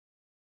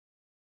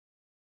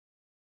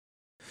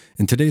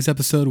In today's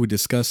episode, we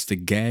discuss the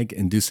gag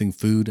inducing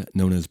food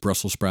known as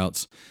Brussels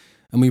sprouts,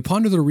 and we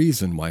ponder the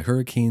reason why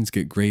hurricanes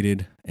get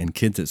graded and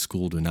kids at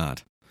school do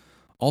not.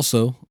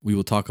 Also, we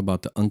will talk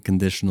about the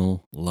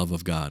unconditional love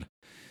of God.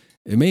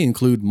 It may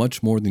include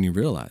much more than you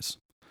realize.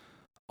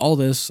 All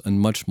this and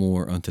much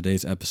more on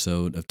today's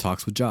episode of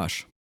Talks with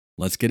Josh.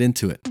 Let's get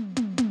into it.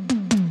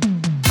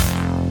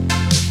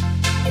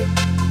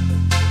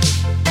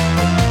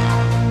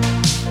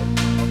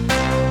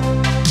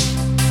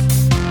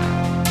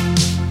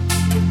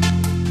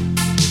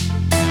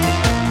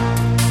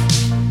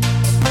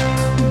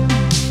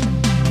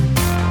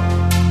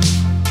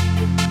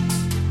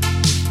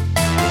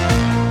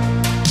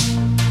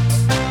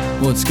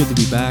 Well, it's good to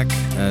be back.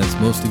 As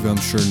most of you, I'm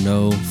sure,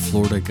 know,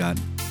 Florida got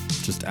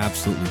just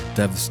absolutely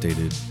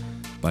devastated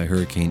by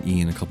Hurricane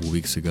Ian a couple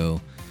weeks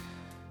ago.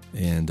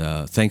 And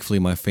thankfully,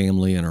 my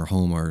family and our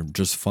home are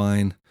just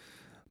fine.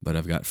 But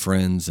I've got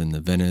friends in the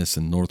Venice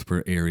and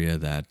Northport area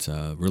that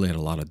really had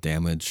a lot of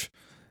damage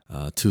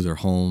to their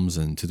homes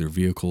and to their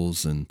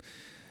vehicles. And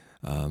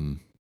I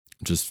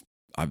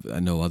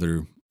know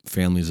other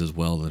families as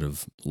well that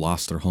have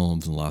lost their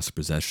homes and lost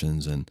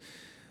possessions. And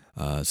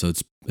so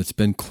it's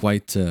been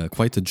quite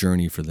the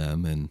journey for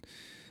them, and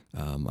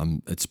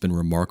it's been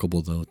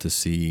remarkable though to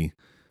see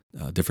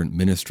different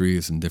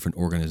ministries and different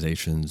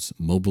organizations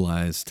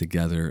mobilize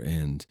together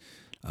and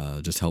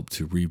just help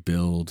to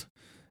rebuild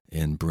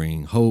and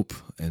bring hope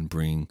and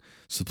bring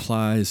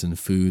supplies and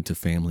food to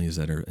families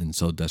that are in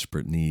so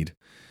desperate need.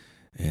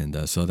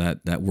 And so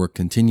that work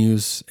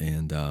continues,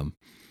 and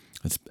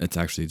it's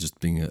actually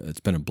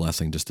it's been a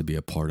blessing just to be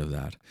a part of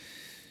that.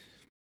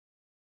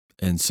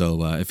 And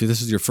so if this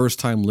is your first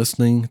time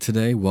listening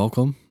today,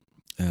 welcome.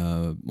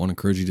 I want to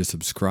encourage you to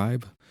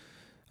subscribe.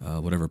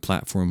 Whatever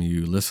platform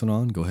you listen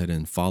on, go ahead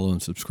and follow and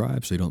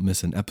subscribe so you don't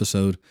miss an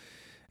episode.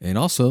 And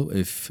also,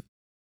 if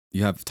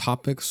you have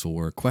topics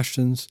or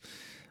questions,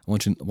 I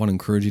want to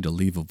encourage you to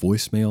leave a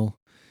voicemail.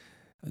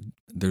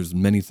 There's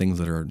many things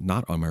that are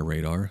not on my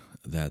radar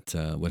that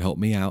would help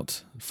me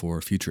out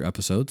for future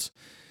episodes.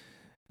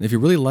 And if you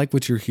really like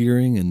what you're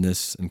hearing and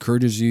this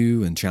encourages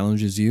you and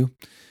challenges you,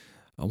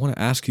 I want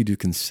to ask you to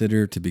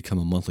consider to become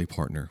a monthly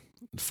partner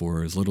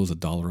for as little as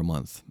 $1 a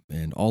month.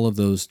 And all of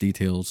those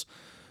details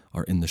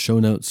are in the show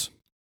notes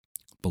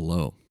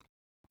below.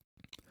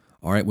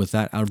 All right, with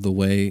that out of the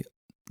way,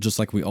 just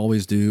like we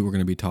always do, we're going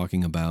to be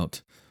talking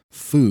about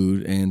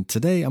food. And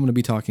today I'm going to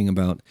be talking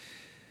about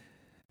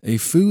a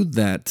food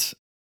that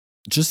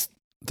just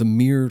the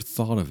mere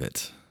thought of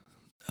it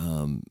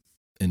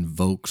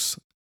invokes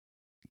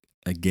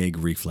a gag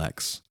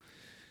reflex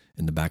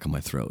in the back of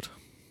my throat.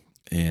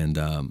 And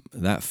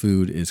that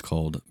food is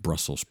called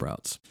Brussels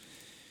sprouts.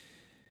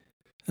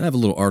 I have a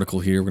little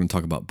article here. We're going to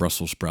talk about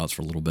Brussels sprouts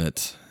for a little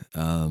bit.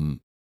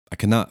 I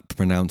cannot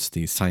pronounce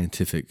the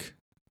scientific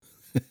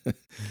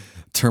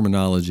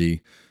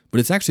terminology,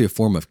 but it's actually a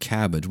form of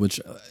cabbage, which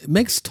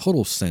makes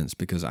total sense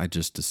because I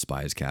just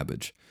despise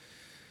cabbage.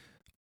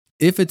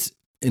 If it's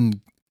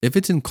in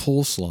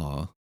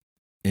coleslaw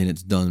and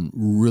it's done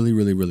really,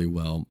 really, really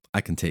well,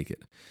 I can take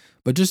it.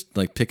 But just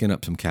like picking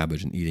up some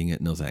cabbage and eating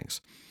it, no thanks.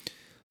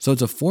 So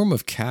it's a form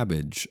of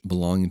cabbage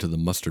belonging to the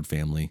mustard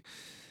family.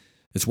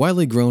 It's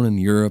widely grown in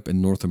Europe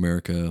and North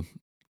America.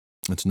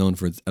 It's known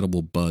for its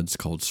edible buds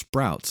called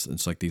sprouts.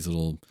 It's like these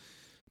little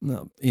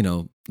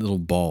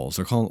balls.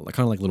 They're kind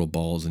of like little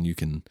balls, and you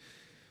can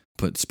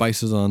put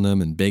spices on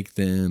them and bake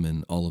them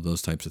and all of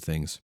those types of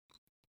things.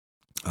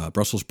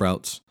 Brussels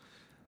sprouts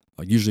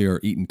usually are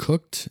eaten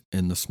cooked,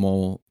 and the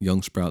small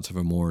young sprouts have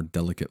a more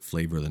delicate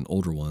flavor than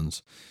older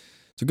ones.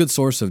 It's a good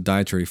source of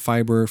dietary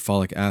fiber,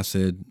 folic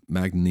acid,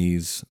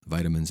 manganese,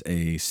 vitamins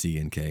A, C,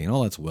 and K, and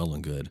all that's well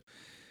and good.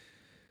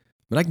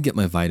 But I can get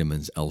my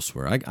vitamins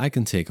elsewhere. I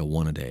can take a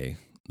one-a-day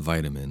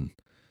vitamin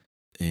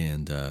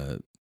and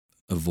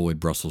avoid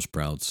Brussels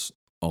sprouts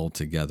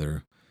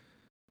altogether.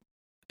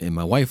 And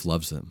my wife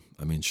loves them.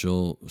 I mean,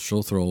 she'll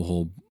throw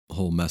a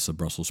whole mess of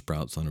Brussels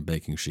sprouts on a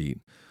baking sheet,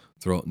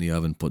 throw it in the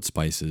oven, put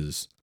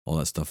spices, all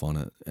that stuff on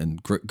it,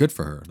 and good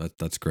for her.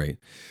 That's great.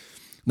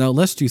 Now,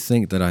 lest you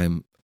think that I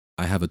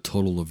have a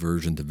total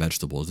aversion to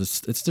vegetables.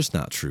 It's just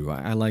not true.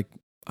 I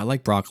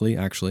like broccoli,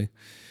 actually.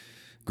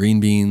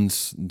 Green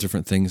beans,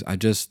 different things.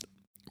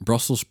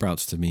 Brussels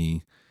sprouts to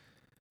me,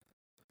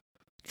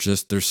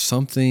 there's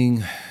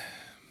something,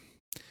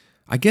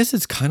 I guess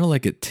it's kind of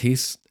like it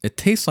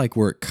tastes like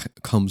where it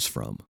comes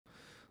from.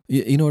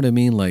 You know what I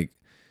mean? Like,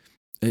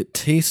 it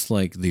tastes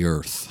like the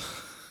earth.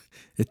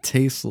 It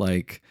tastes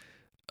like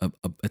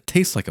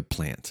a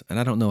plant. And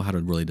I don't know how to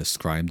really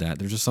describe that.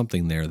 There's just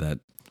something there that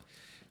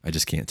I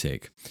just can't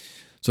take.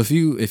 So if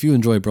you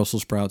enjoy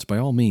Brussels sprouts, by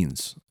all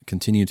means,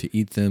 continue to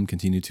eat them,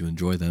 continue to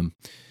enjoy them.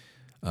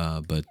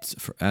 But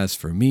as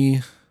for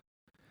me,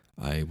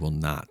 I will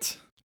not.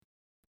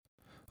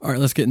 All right,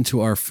 let's get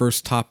into our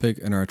first topic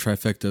and our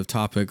trifecta of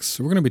topics.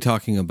 We're going to be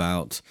talking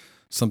about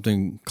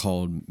something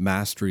called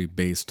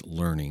mastery-based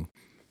learning,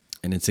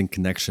 and it's in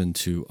connection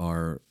to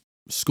our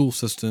school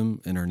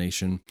system in our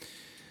nation.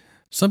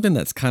 something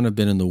that's kind of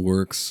been in the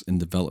works in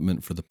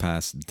development for the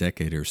past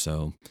decade or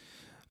so.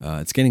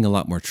 It's getting a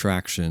lot more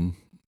traction,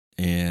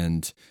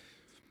 and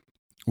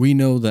we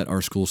know that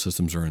our school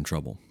systems are in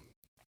trouble.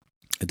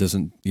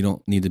 You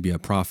don't need to be a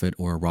prophet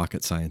or a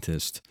rocket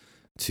scientist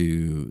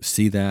to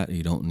see that.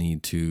 You don't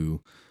need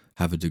to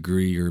have a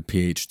degree or a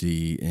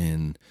PhD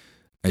in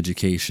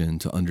education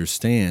to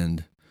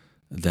understand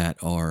that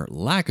our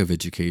lack of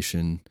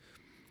education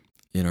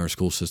in our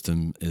school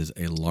system is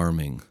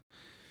alarming.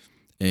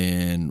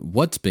 And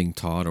what's being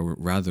taught, or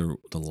rather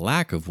the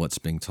lack of what's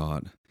being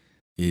taught,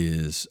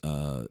 is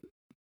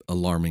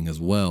alarming as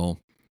well,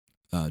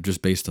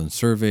 just based on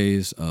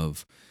surveys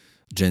of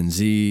Gen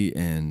Z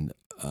and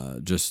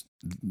just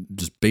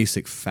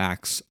basic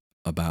facts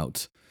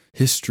about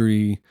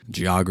history,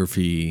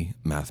 geography,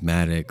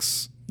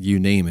 mathematics, you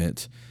name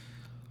it.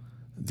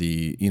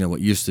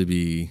 What used to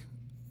be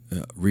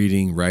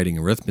reading, writing,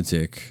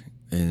 arithmetic,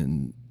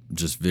 and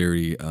just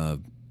very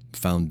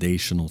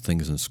foundational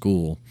things in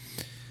school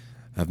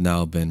have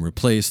now been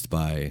replaced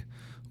by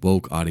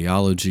woke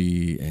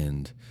ideology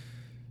and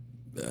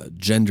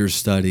gender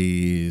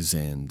studies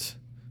and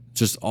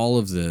just all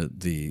of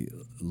the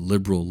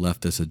liberal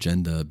leftist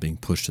agenda being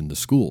pushed into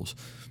schools.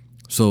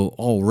 So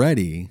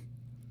already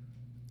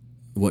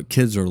what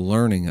kids are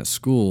learning at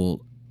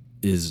school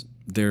is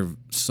they're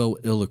so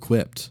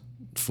ill-equipped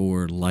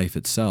for life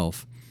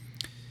itself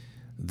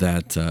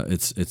that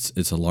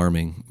it's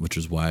alarming, which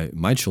is why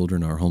my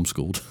children are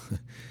homeschooled,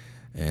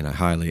 and I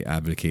highly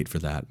advocate for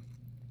that.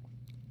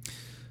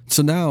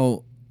 So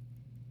now,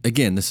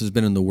 again, this has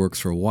been in the works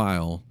for a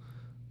while,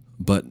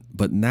 but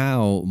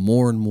now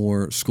more and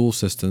more school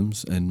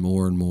systems and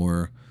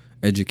more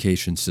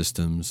education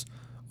systems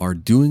are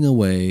doing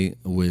away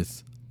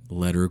with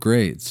letter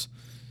grades.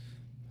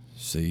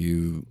 So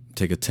you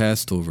take a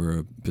test over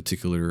a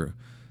particular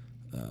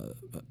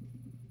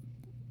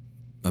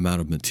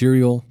amount of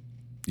material,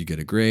 you get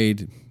a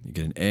grade, you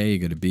get an A, you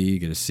get a B, you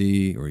get a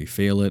C, or you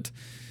fail it,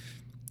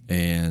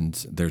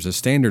 and there's a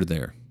standard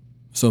there.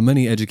 So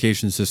many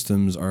education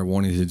systems are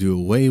wanting to do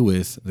away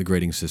with the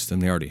grading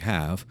system. They already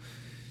have.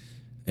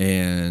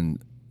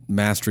 And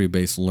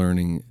mastery-based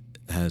learning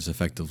has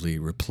effectively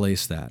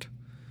replaced that.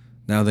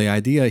 Now, the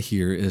idea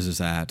here is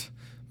that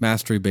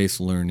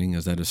mastery-based learning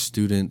is that a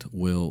student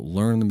will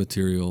learn the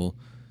material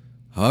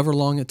however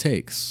long it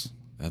takes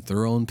at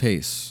their own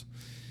pace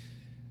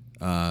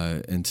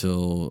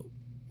until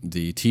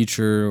the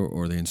teacher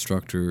or the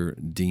instructor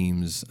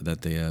deems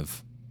that they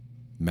have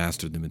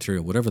mastered the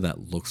material, whatever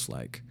that looks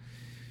like.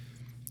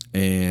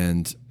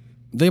 And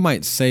they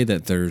might say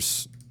that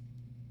there's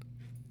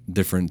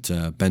different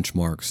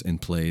benchmarks in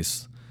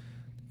place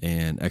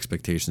and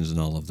expectations and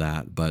all of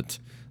that, but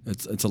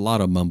it's a lot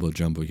of mumbo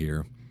jumbo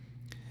here.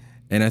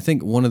 And I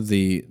think one of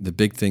the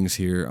big things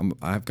here,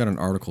 I've got an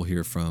article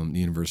here from the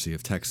University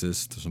of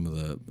Texas.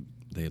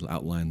 They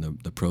outline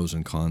the pros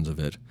and cons of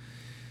it.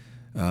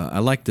 I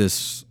like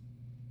this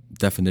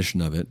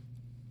definition of it.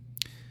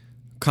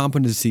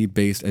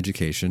 Competency-based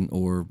education,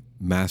 or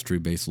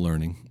mastery-based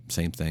learning,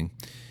 same thing.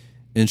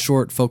 In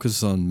short,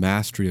 focuses on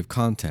mastery of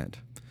content,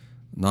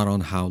 not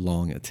on how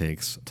long it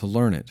takes to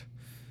learn it.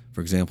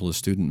 For example, a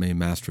student may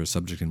master a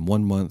subject in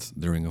 1 month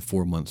during a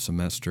 4-month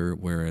semester,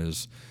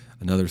 whereas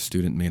another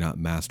student may not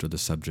master the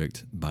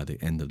subject by the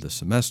end of the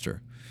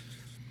semester.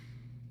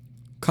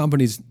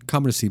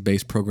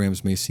 Competency-based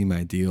programs may seem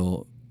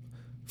ideal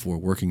for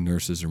working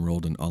nurses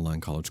enrolled in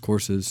online college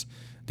courses.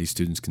 These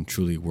students can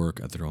truly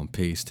work at their own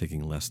pace,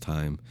 taking less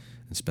time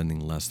and spending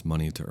less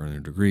money to earn their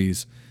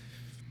degrees.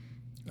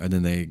 And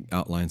then they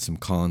outline some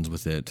cons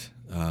with it.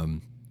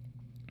 It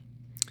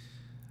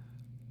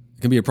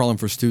can be a problem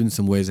for students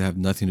in ways that have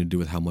nothing to do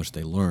with how much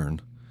they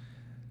learn.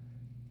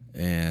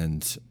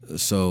 And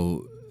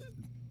so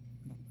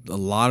a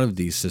lot of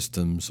these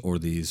systems, or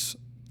these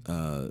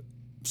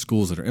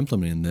schools that are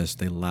implementing this,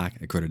 they lack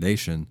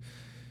accreditation,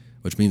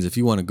 which means if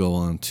you want to go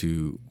on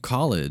to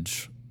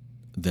college,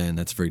 then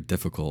that's very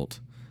difficult.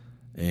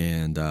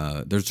 And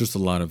there's just a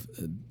lot of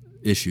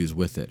issues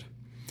with it.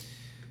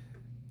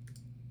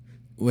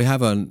 We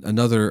have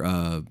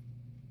another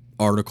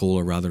article,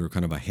 or rather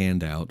kind of a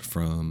handout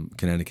from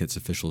Connecticut's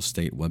official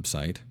state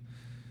website,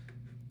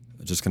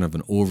 just kind of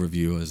an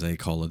overview, as they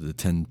call it, the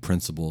 10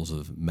 principles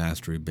of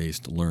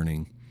mastery-based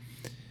learning.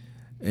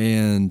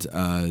 And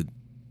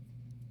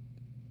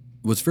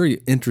what's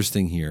very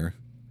interesting here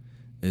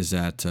is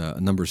that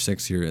number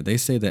 6 here, they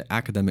say that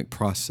academic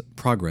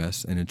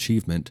progress and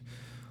achievement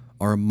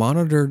are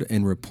monitored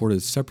and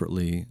reported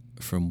separately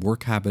from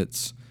work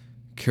habits,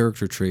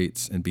 character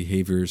traits, and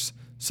behaviors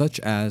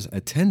such as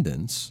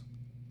attendance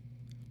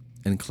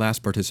and class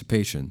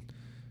participation,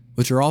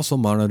 which are also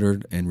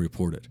monitored and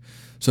reported.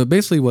 So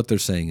basically what they're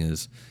saying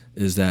is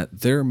that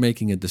they're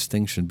making a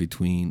distinction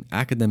between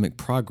academic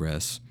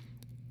progress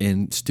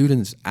and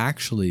students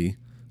actually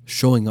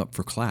showing up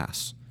for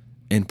class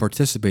and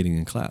participating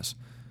in class.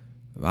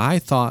 I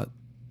thought,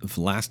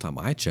 the last time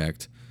I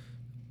checked,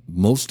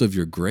 most of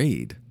your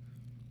grade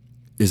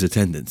is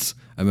attendance.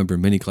 I remember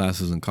many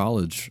classes in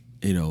college,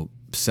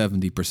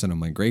 70% of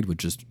my grade would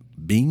just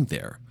being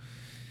there.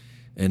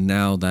 And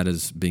now that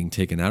is being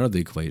taken out of the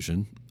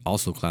equation,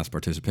 also class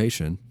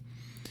participation.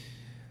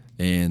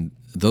 And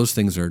those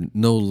things are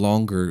no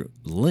longer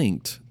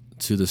linked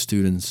to the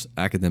student's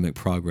academic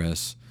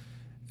progress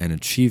and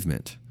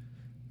achievement.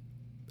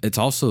 It's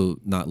also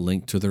not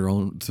linked to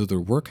their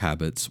work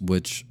habits,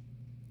 which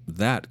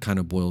that kind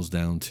of boils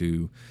down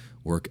to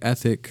work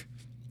ethic,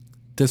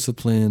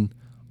 discipline,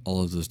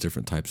 all of those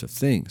different types of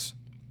things.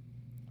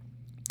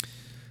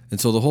 And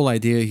so the whole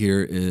idea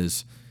here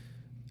is,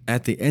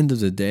 at the end of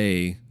the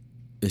day,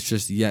 it's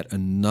just yet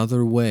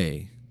another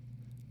way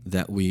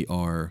that we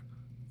are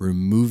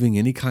removing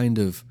any kind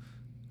of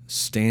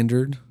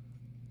standard,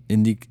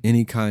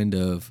 any kind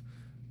of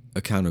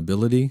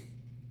accountability,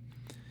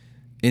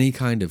 any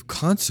kind of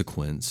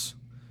consequence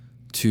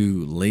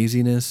to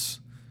laziness,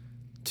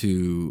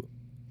 to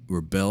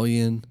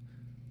rebellion.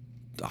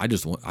 I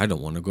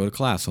don't want to go to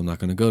class, so I'm not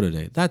going to go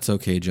today. That's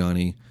okay,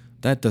 Johnny.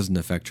 That doesn't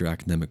affect your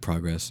academic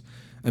progress.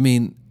 I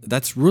mean,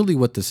 that's really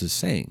what this is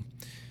saying.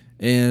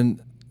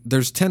 And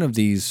there's 10 of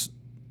these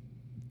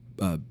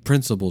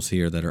principles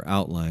here that are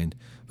outlined.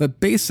 But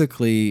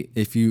basically,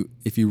 if you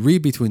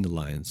read between the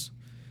lines,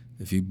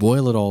 if you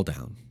boil it all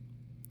down,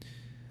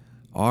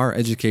 our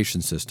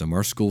education system,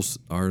 our schools,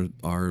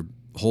 our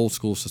whole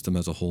school system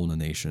as a whole in the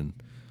nation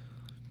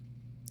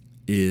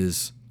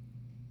is,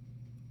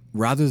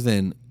 rather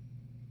than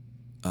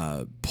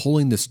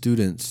pulling the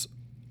students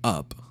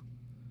up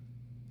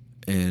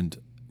and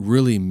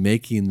really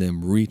making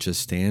them reach a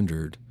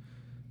standard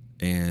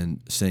and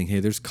saying, hey,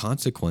 there's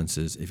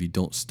consequences if you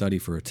don't study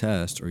for a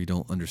test or you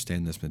don't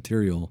understand this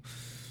material,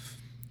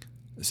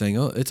 saying,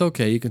 oh, it's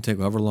okay, you can take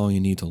however long you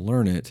need to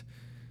learn it,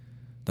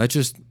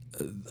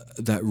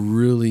 that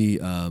really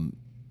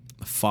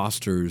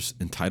fosters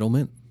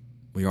entitlement.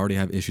 We already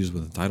have issues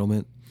with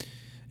entitlement.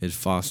 It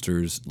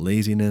fosters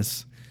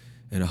laziness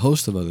and a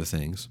host of other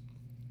things.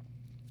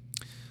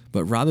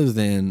 But rather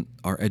than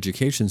our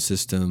education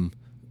system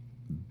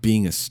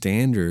being a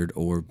standard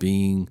or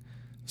being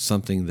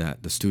something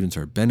that the students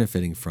are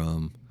benefiting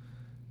from,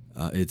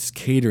 it's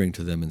catering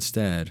to them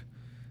instead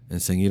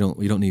and saying,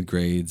 we don't need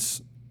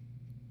grades.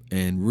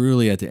 And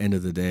really, at the end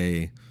of the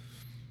day,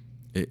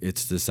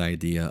 it's this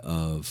idea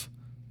of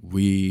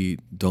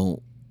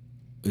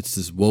it's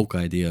this woke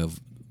idea of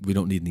we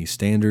don't need any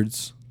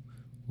standards.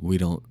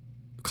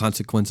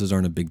 Consequences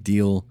aren't a big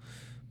deal.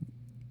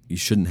 You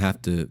shouldn't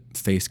have to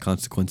face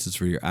consequences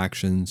for your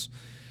actions.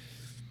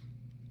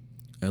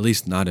 At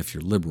least not if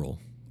you're liberal.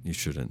 You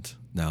shouldn't.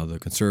 Now, if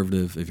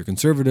you're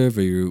conservative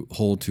or you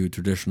hold to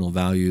traditional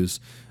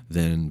values,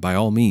 then by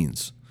all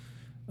means,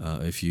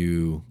 if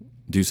you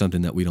do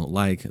something that we don't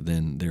like,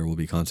 then there will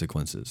be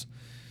consequences.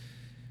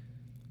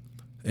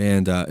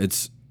 And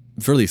it's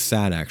fairly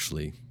sad,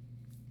 actually,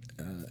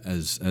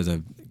 as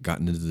I've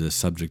gotten into this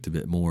subject a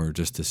bit more,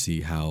 just to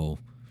see how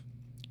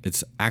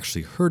it's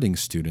actually hurting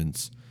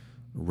students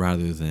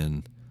rather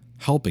than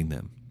helping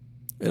them.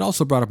 It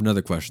also brought up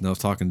another question. I was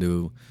talking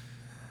to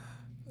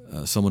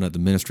someone at the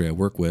ministry I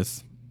work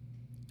with,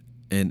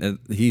 and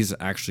he's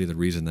actually the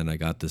reason that I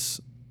got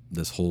this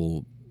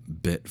whole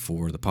bit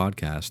for the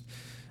podcast.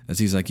 As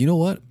he's like, you know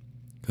what?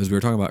 Because we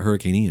were talking about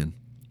Hurricane Ian.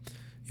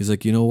 He's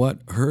like, you know what?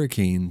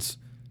 Hurricanes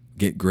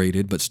get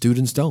graded, but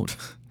students don't.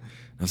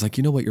 I was like,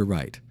 you know what? You're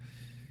right.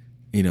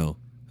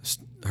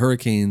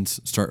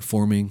 Hurricanes start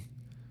forming,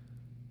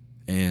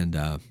 and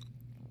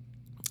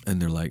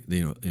they're like,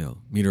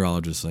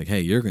 meteorologists like, hey,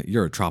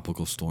 you're a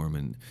tropical storm,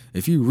 and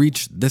if you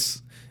reach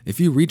this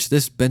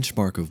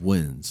benchmark of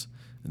winds,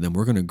 then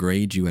we're going to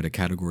grade you at a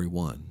Category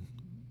 1.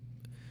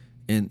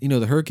 And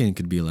the hurricane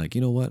could be like, you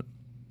know what?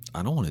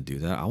 I don't want to do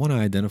that. I want to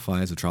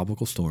identify as a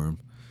tropical storm,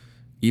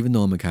 even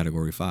though I'm a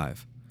Category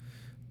 5.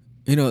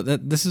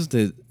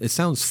 It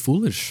sounds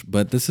foolish,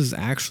 but this is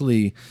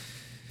actually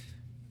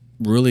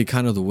really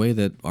kind of the way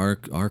that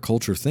our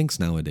culture thinks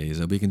nowadays,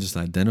 that we can just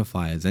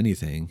identify as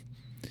anything.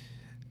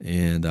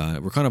 And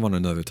we're kind of on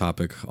another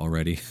topic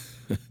already,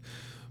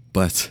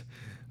 but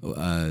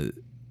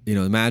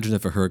imagine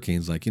if a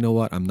hurricane's like, you know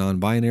what, I'm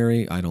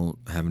non-binary, I don't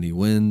have any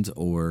wind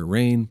or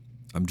rain,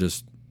 I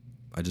just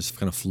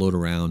kind of float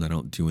around, I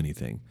don't do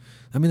anything.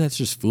 I mean, that's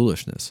just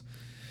foolishness.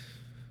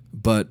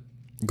 But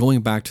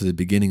going back to the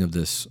beginning of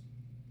this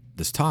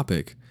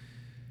topic,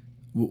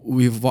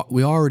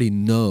 we already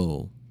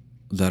know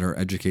that our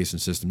education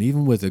system,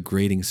 even with a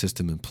grading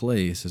system in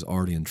place, is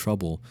already in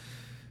trouble.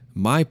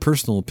 My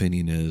personal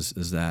opinion is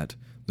that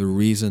the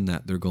reason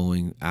that they're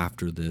going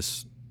after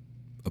this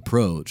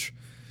approach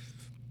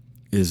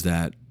is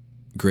that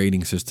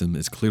grading system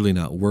is clearly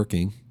not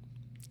working.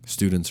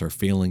 Students are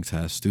failing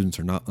tests. Students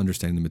are not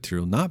understanding the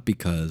material, not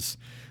because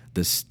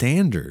the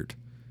standard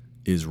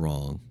is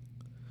wrong,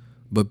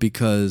 but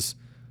because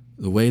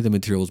the way the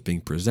material is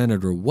being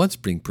presented or what's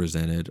being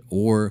presented,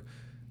 or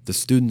the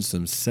students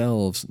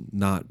themselves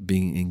not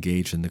being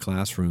engaged in the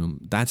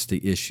classroom, that's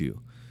the issue.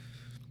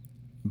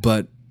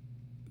 But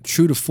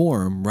true to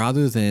form,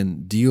 rather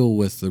than deal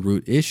with the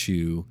root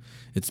issue,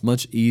 it's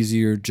much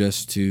easier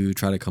just to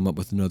try to come up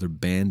with another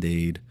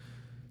Band-Aid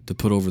to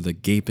put over the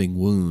gaping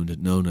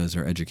wound known as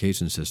our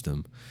education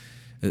system.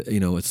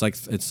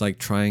 It's like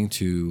trying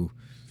to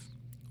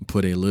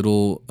put a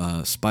little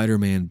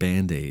Spider-Man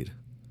Band-Aid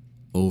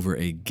over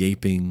a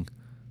gaping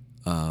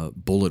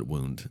bullet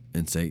wound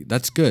and say,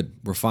 that's good,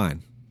 we're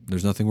fine,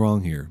 there's nothing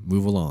wrong here,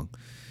 move along.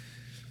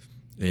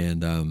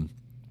 And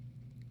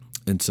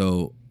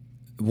so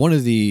one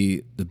of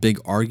the big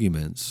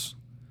arguments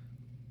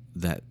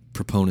that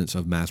proponents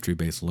of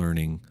mastery-based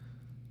learning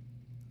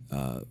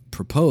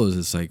propose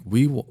is like,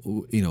 we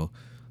want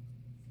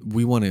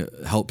to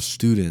help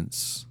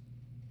students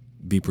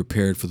be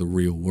prepared for the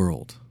real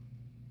world.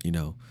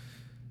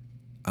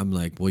 I'm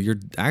like, well, you're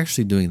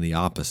actually doing the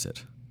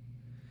opposite,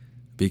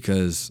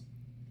 because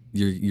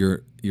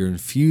you're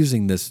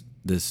infusing this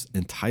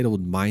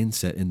entitled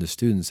mindset into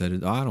students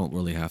that I don't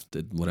really have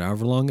to,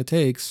 whatever long it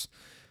takes,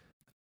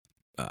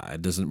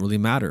 it doesn't really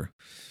matter.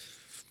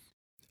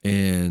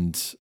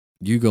 And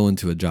you go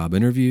into a job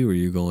interview or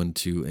you go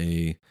into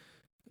a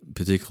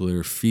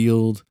particular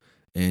field,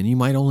 and you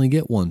might only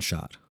get one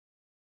shot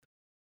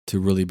to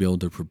really be able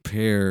to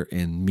prepare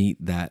and meet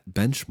that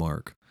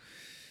benchmark,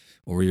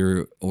 or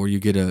you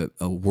get a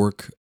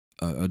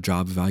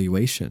job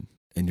evaluation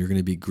and you're going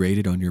to be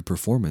graded on your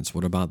performance.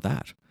 What about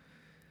that?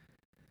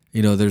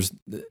 There's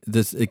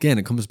this, again,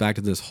 it comes back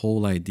to this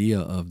whole idea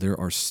of there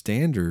are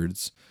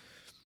standards,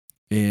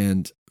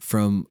 and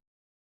from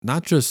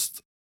not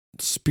just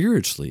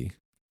spiritually,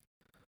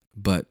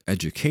 but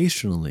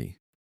educationally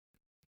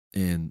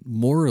and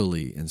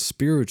morally and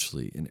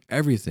spiritually and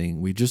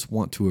everything. We just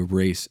want to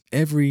erase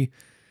every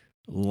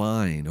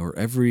line or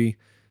every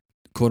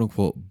quote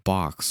unquote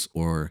box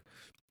or,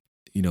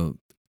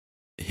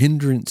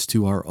 hindrance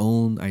to our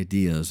own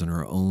ideas and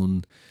our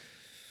own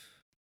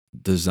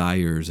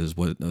desires as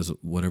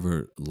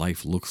whatever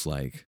life looks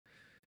like.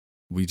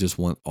 We just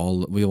want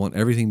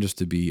everything just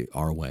to be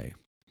our way.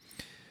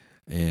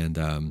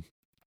 And,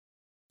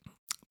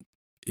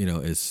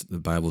 it's, the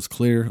Bible's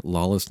clear,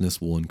 lawlessness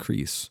will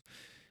increase.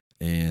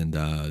 And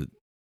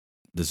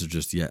this is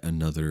just yet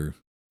another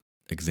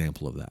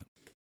example of that.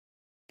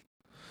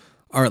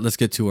 All right, let's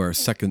get to our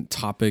second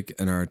topic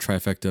in our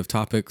trifecta of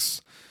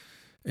topics.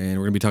 And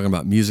we're going to be talking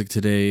about music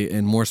today.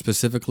 And more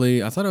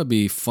specifically, I thought it would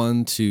be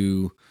fun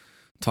to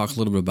talk a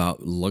little bit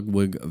about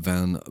Ludwig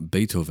van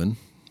Beethoven,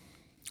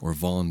 or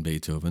von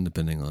Beethoven,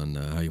 depending on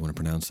how you want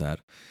to pronounce that.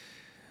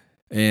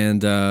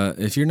 And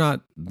if you're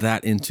not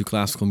that into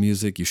classical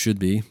music, you should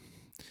be.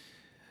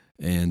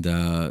 And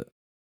I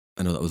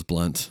know that was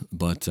blunt,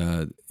 but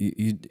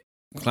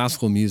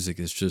classical music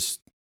is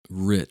just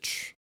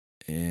rich,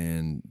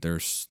 and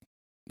there's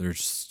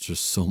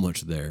just so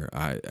much there.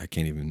 I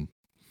can't even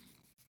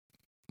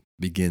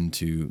begin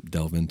to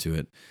delve into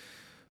it.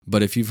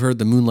 But if you've heard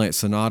the Moonlight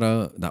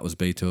Sonata, that was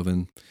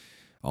Beethoven.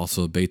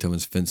 Also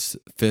Beethoven's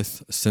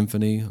Fifth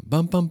Symphony,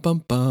 bum bum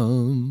bum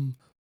bum,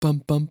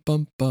 bum bum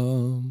bum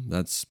bum.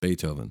 That's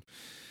Beethoven,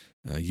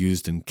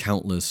 used in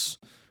countless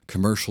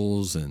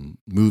commercials and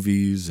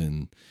movies,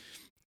 and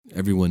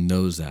everyone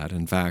knows that.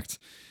 In fact,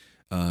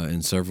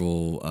 in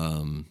several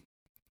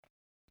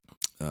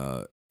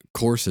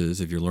courses,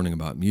 if you're learning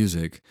about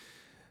music,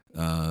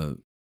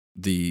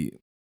 the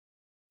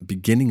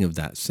beginning of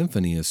that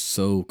symphony is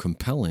so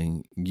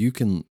compelling, you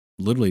can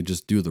literally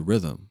just do the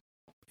rhythm.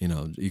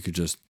 You could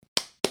just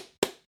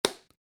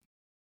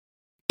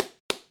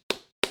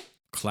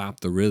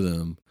clap the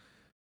rhythm,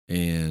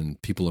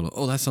 and people are like,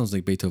 oh, that sounds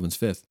like Beethoven's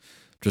Fifth,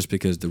 just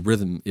because the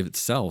rhythm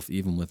itself,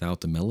 even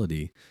without the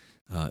melody,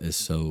 is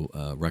so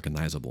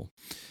recognizable.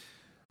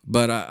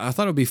 But I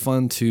thought it would be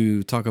fun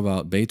to talk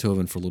about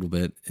Beethoven for a little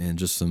bit, and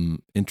just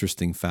some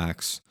interesting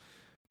facts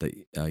that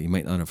you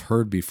might not have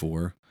heard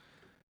before.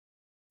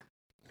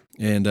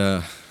 And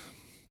so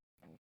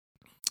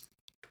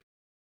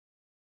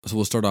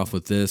we'll start off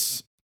with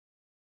this.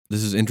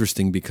 This is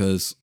interesting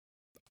because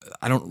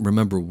I don't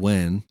remember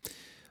when,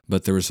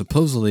 but there was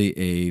supposedly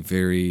a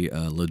very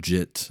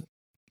legit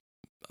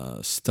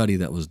study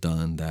that was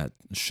done that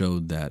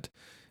showed that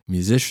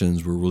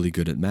musicians were really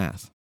good at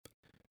math.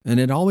 And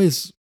it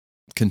always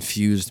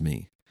confused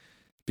me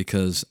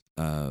because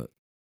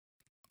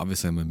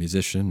obviously I'm a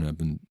musician. I've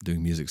been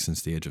doing music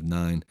since the age of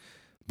 9,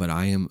 but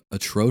I am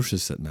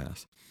atrocious at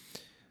math.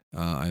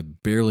 I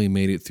barely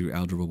made it through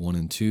Algebra 1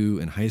 and 2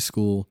 in high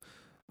school.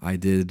 I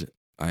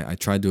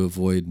tried to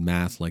avoid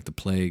math like the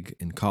plague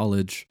in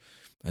college.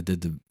 I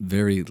did the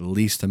very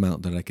least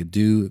amount that I could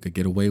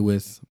get away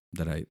with,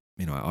 that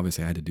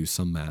obviously I had to do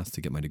some math to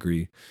get my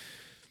degree,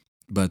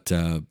 but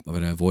I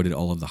avoided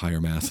all of the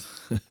higher math.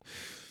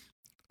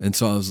 And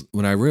so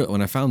when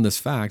I found this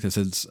fact that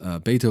says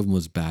Beethoven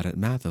was bad at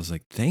math, I was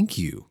like, thank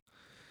you.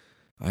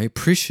 I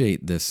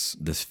appreciate this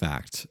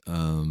fact,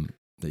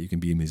 that you can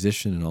be a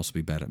musician and also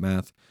be bad at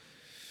math.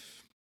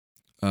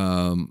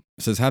 It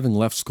says, having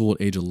left school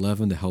at age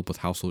 11 to help with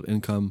household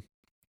income,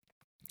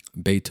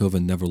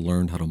 Beethoven never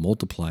learned how to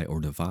multiply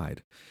or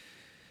divide.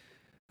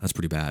 That's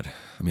pretty bad.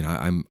 I mean,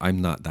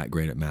 I'm not that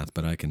great at math,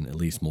 but I can at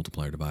least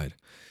multiply or divide.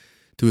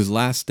 To his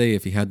last day,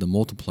 if he had to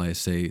multiply,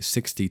 say,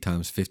 60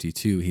 times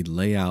 52, he'd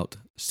lay out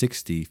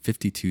 60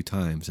 52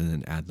 times and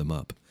then add them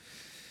up.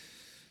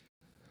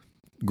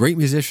 Great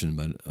musician,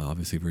 but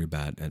obviously very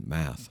bad at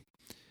math.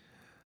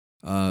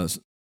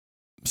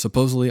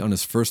 Supposedly, on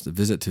his first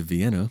visit to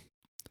Vienna,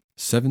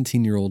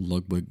 17-year-old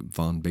Ludwig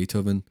van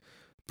Beethoven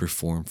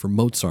performed for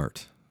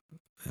Mozart.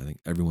 I think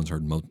everyone's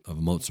heard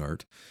of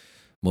Mozart.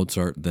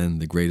 Mozart, then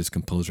the greatest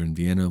composer in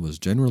Vienna, was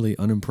generally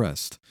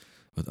unimpressed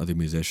with other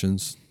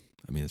musicians.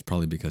 I mean, it's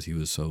probably because he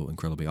was so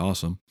incredibly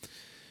awesome.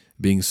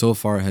 Being so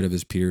far ahead of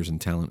his peers in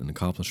talent and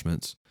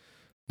accomplishments,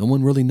 no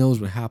one really knows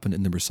what happened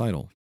in the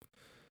recital.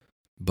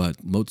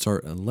 But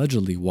Mozart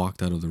allegedly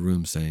walked out of the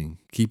room saying,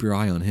 "Keep your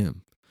eye on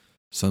him.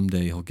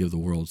 Someday he'll give the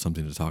world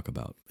something to talk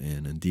about."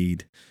 And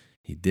indeed,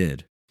 he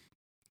did.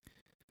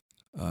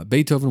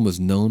 Beethoven was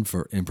known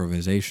for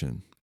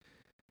improvisation.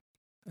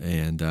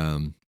 And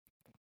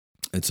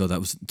so that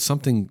was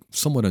something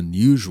somewhat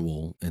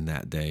unusual in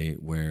that day,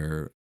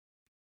 where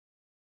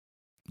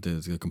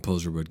the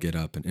composer would get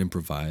up and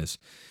improvise.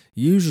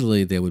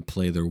 Usually they would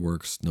play their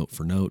works note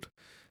for note,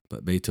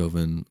 but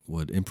Beethoven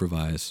would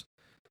improvise,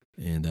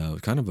 and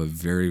kind of a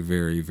very,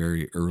 very,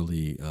 very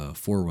early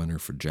forerunner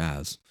for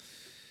jazz.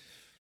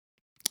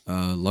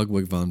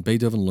 Ludwig van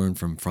Beethoven learned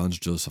from Franz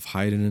Joseph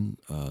Haydn,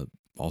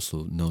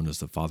 also known as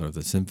the father of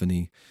the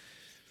symphony.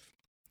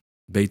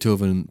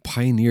 Beethoven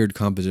pioneered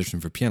composition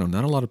for piano.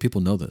 Not a lot of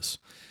people know this.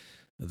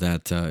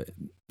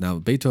 Now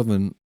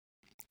Beethoven,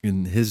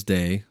 in his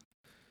day,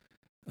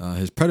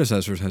 his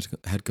predecessors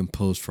had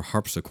composed for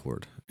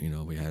harpsichord.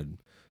 We had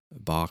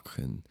Bach,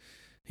 and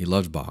he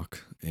loved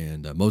Bach,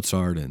 and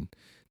Mozart, and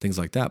things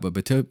like that. But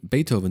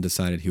Beethoven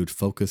decided he would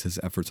focus his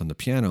efforts on the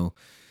piano,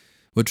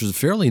 which was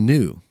fairly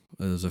new.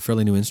 It was a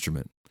fairly new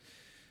instrument.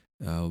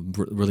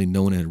 Really,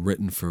 no one had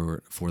written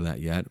for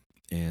that yet,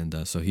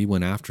 and so he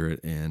went after it.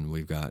 And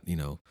we've got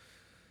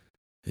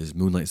his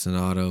Moonlight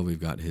Sonata, we've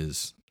got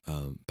his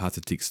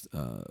Pathetique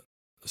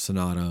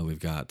Sonata, we've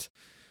got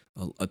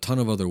a ton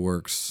of other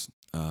works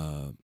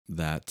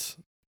that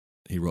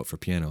he wrote for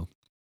piano.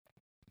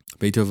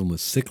 Beethoven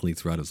was sickly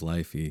throughout his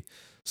life. He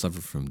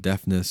suffered from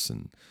deafness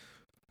and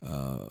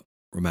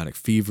rheumatic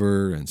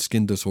fever and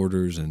skin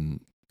disorders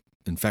and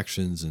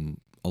infections and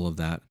all of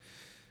that.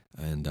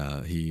 And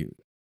he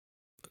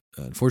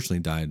unfortunately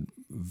died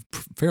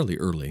fairly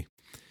early.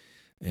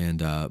 And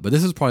but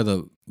this is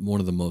probably one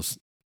of the most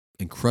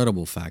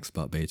incredible facts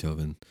about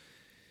Beethoven,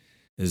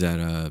 is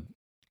that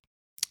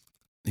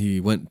he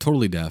went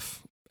totally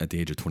deaf at the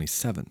age of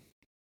 27.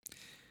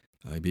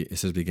 It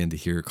says began to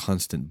hear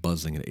constant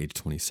buzzing at age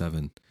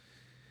 27.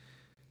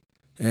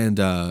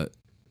 And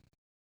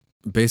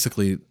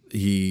basically,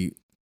 he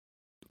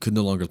could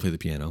no longer play the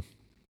piano,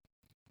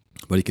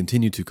 but he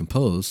continued to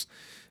compose.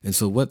 And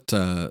so what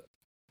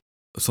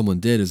someone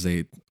did is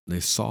they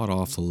sawed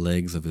off the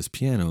legs of his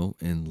piano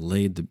and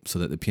laid so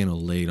that the piano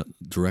laid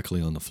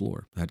directly on the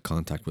floor, had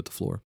contact with the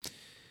floor.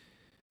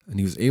 And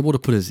he was able to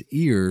put his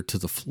ear to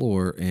the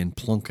floor and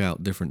plunk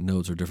out different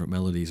notes or different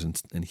melodies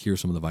and hear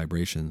some of the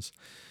vibrations.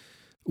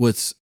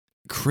 What's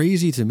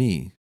crazy to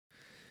me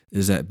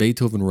is that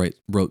Beethoven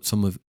wrote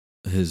some of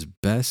his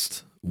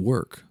best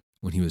work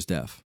when he was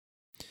deaf.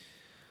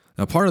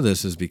 Now, part of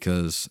this is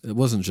because it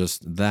wasn't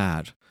just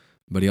that,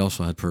 but he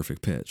also had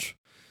perfect pitch.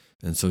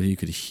 And so he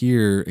could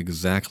hear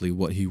exactly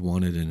what he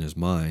wanted in his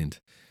mind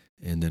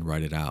and then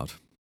write it out.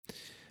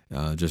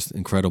 Just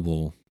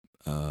incredible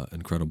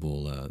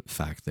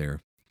fact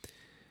there.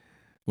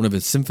 One of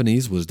his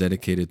symphonies was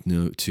dedicated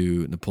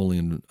to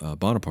Napoleon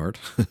Bonaparte.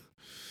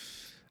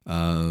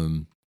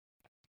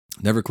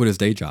 Never quit his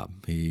day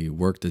job. He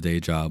worked a day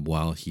job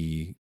while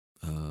he,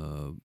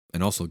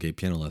 and also gave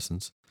piano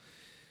lessons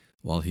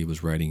while he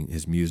was writing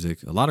his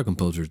music. A lot of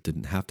composers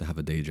didn't have to have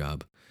a day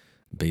job.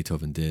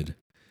 Beethoven did.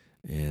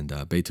 And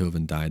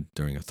Beethoven died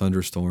during a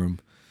thunderstorm.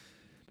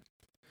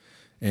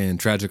 And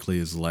tragically,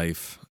 his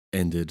life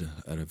ended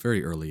at a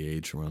very early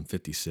age, around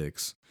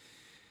 56.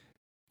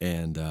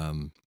 And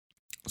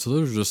so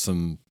those are just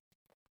some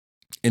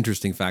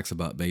interesting facts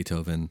about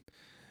Beethoven.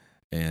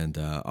 And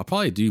I'll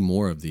probably do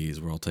more of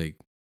these where I'll take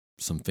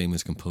some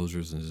famous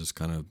composers and just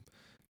kind of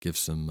give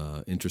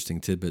some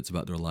interesting tidbits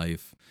about their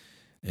life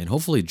and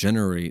hopefully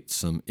generate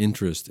some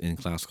interest in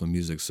classical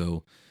music.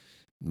 So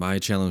my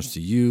challenge to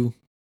you,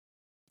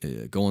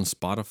 go on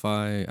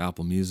Spotify,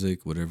 Apple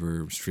Music,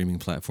 whatever streaming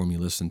platform you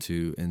listen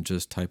to, and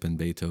just type in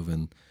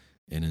Beethoven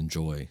and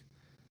enjoy.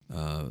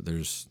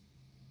 There's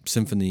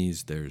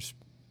symphonies, there's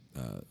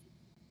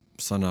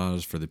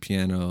sonatas for the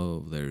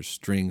piano, there's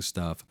string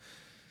stuff,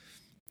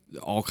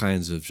 all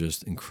kinds of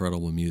just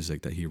incredible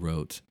music that he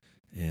wrote.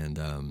 And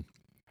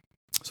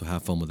so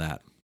have fun with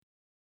that.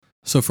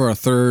 So for our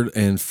third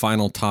and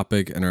final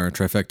topic in our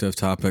trifecta of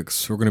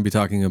topics, we're going to be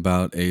talking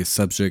about a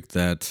subject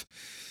that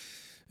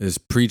is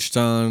preached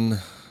on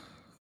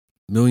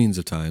millions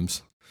of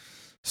times,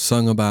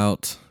 sung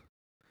about,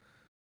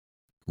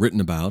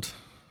 written about,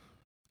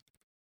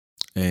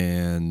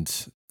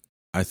 and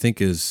I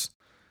think is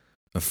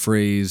a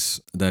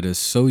phrase that is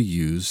so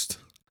used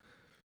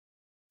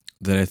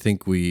that I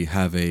think we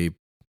have a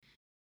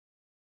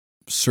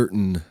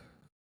certain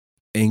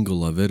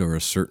angle of it or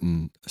a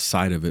certain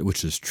side of it,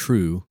 which is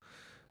true,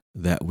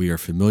 that we are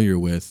familiar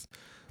with.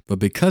 But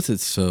because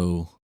it's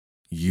so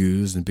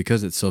used and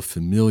because it's so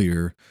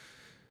familiar,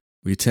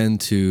 we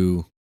tend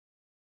to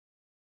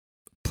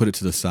put it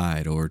to the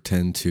side or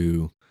tend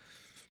to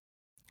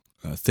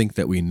think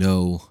that we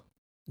know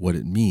what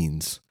it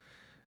means.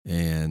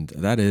 And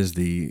that is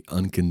the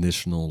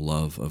unconditional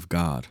love of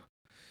God.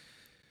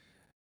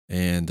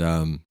 And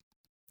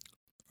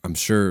I'm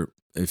sure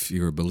if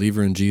you're a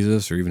believer in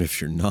Jesus, or even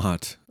if you're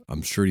not,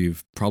 I'm sure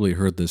you've probably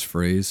heard this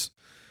phrase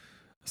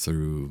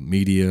through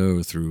media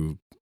or through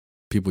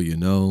people you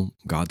know,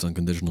 God's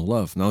unconditional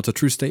love. Now, it's a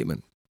true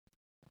statement.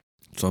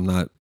 So I'm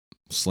not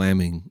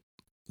slamming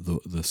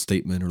the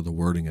statement or the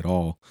wording at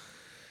all.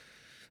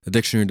 The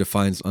dictionary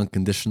defines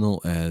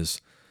unconditional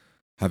as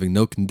having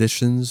no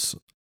conditions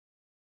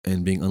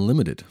and being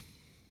unlimited,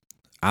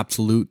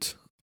 absolute,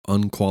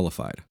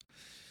 unqualified.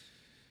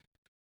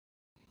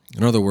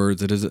 In other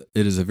words, it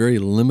is a very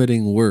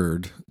limiting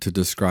word to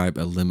describe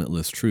a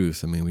limitless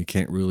truth. I mean, we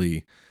can't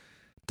really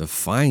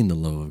define the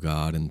love of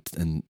God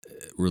and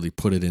really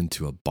put it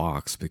into a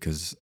box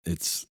because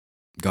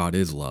God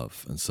is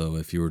love. And so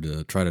if you were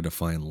to try to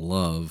define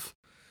love,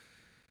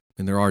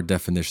 and there are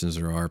definitions,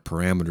 there are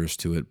parameters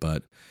to it,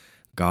 but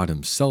God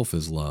himself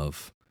is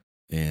love.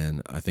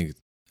 And I think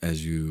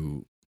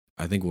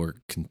we're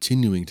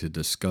continuing to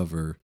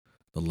discover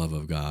the love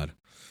of God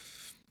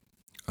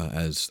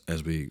as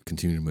we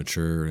continue to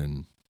mature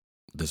in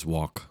this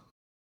walk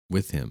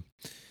with him.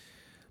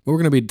 But we're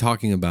going to be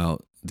talking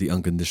about the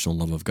unconditional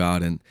love of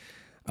God. And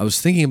I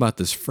was thinking about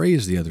this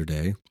phrase the other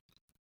day,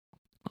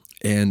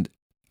 and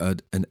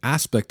an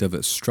aspect of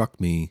it struck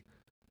me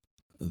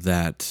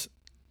that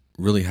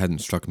really hadn't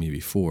struck me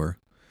before.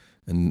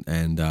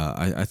 And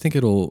I think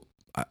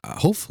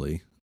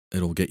hopefully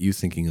it'll get you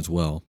thinking as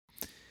well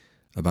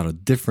about a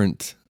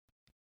different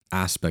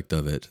aspect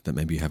of it that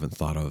maybe you haven't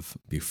thought of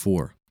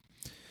before.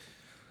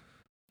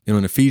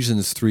 In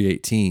Ephesians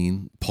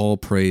 3:18, Paul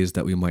prays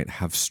that we might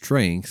have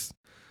strength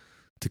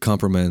to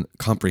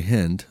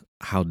comprehend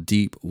how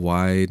deep,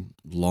 wide,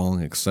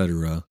 long,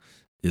 etc.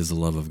 is the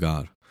love of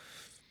God.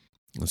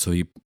 And so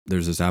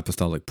there's this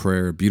apostolic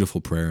prayer,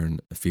 beautiful prayer in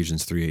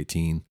Ephesians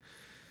 3:18.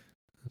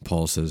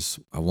 Paul says,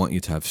 I want you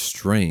to have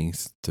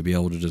strength to be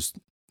able to just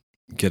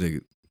get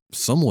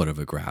somewhat of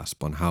a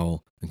grasp on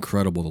how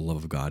incredible the love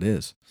of God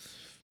is.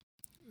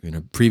 In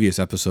a previous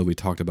episode, we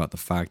talked about the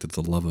fact that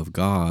the love of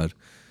God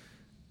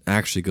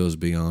actually goes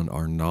beyond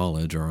our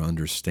knowledge, our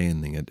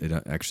understanding. It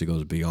actually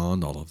goes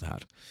beyond all of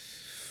that.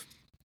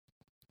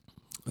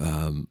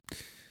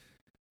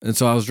 And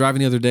so I was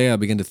driving the other day, I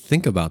began to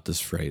think about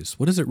this phrase.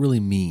 What does it really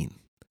mean?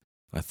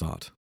 I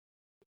thought.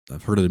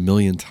 I've heard it a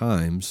million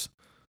times,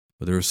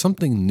 but there was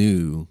something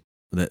new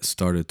that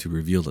started to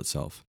reveal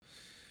itself.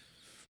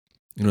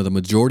 The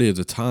majority of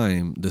the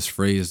time, this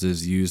phrase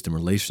is used in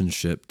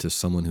relationship to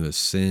someone who has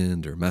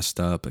sinned or messed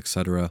up,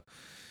 etc.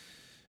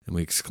 And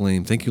we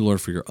exclaim, thank you,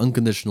 Lord, for your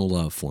unconditional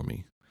love for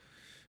me.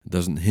 It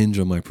doesn't hinge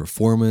on my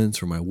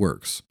performance or my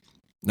works.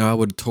 Now, I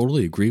would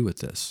totally agree with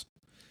this.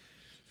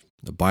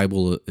 The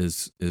Bible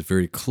is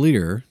very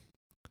clear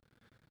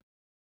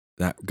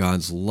that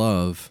God's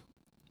love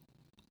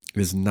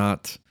is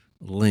not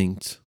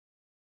linked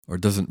or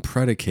doesn't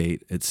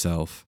predicate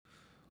itself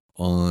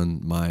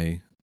on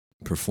my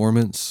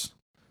performance,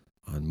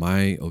 on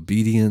my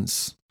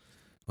obedience,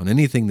 on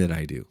anything that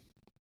I do.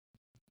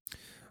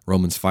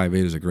 Romans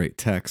 5:8 is a great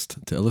text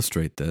to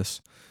illustrate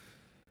this.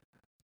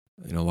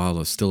 While I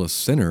was still a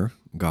sinner,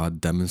 God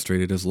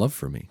demonstrated his love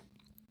for me.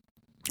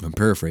 I'm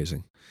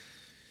paraphrasing.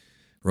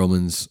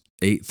 Romans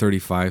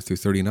 8:35 through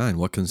 39.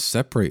 What can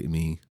separate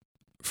me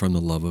from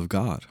the love of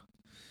God?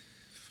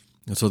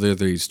 And so there are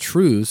these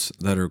truths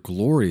that are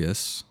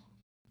glorious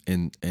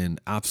and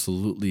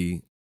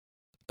absolutely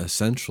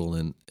essential.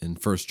 In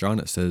 1 John,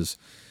 it says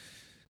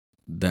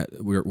that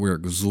we're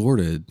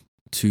exhorted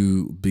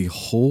to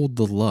behold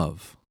the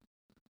love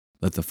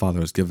that the Father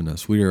has given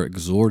us. We are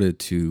exhorted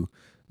to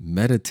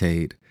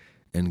meditate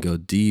and go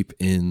deep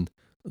in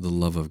the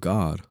love of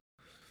God.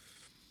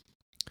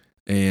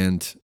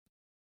 And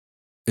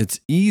it's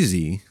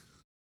easy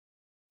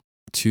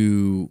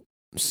to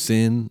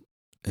sin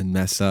and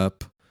mess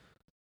up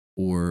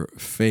or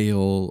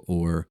fail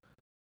or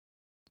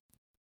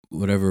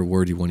whatever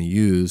word you want to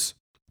use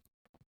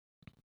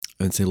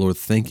and say, Lord,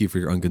 thank you for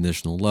your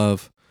unconditional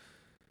love.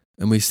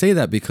 And we say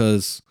that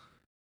because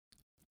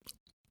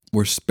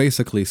we're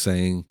basically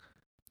saying,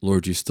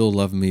 Lord, you still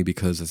love me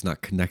because it's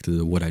not connected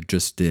to what I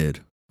just did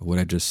or what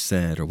I just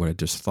said or what I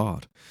just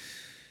thought.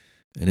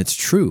 And it's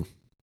true.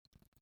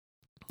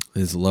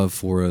 His love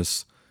for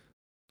us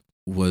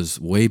was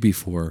way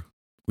before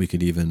we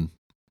could even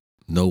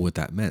know what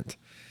that meant.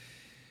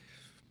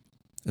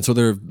 And so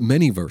there are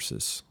many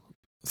verses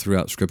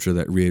throughout Scripture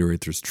that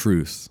reiterate this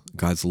truth.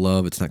 God's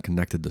love, it's not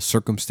connected to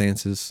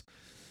circumstances.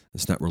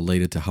 It's not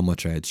related to how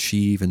much I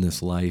achieve in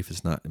this life.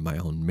 It's not in my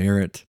own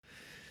merit.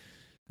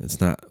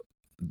 It's not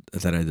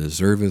that I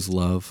deserve his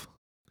love.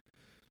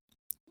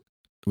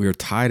 we are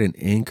tied and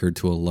anchored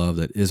to a love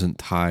that isn't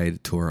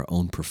tied to our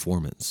own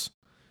performance.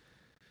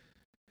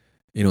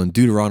 In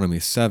Deuteronomy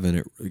 7,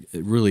 it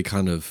really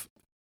kind of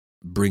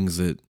brings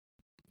it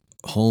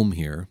home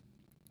here.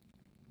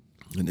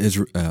 In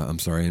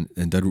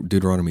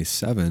Deuteronomy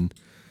 7,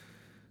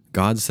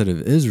 God said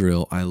of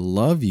Israel, I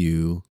love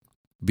you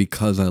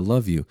because I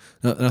love you.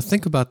 Now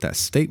think about that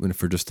statement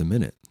for just a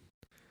minute.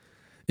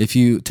 If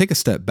you take a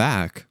step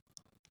back,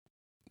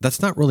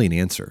 that's not really an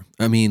answer.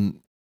 I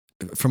mean,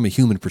 from a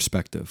human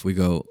perspective, we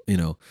go,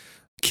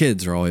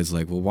 kids are always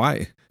like, well,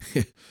 why,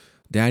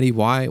 Daddy,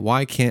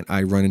 why can't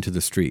I run into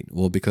the street?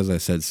 Well, because I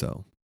said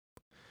so.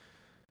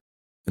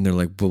 And they're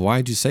like, but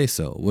why'd you say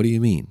so? What do you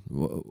mean?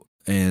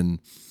 And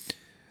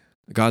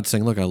God's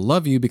saying, look, I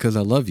love you because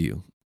I love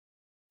you.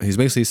 He's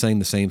basically saying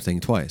the same thing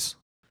twice,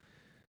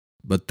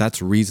 but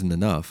that's reason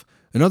enough.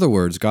 In other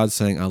words, God's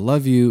saying, I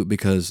love you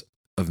because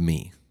of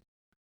me.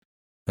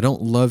 I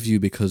don't love you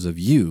because of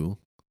you.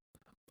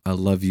 I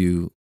love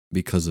you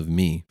because of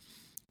me.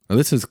 Now,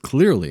 this is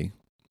clearly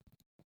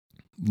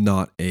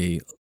not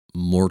a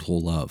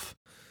mortal love.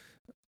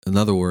 In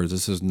other words,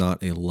 this is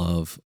not a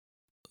love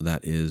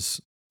that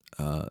is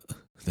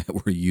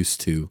that we're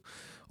used to,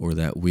 or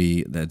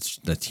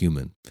that's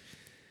human.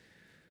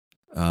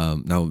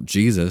 Now,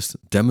 Jesus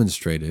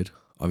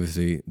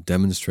obviously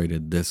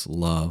demonstrated this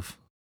love,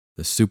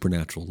 this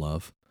supernatural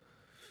love,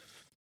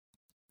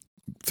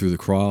 through the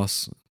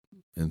cross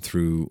and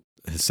through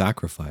his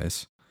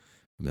sacrifice.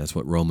 And that's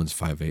what Romans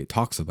 5:8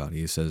 talks about.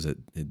 He says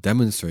it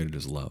demonstrated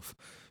his love,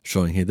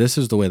 showing, hey, this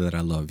is the way that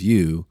I love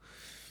you.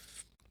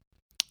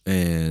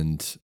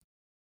 And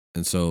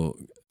so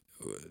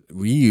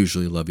we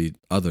usually love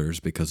others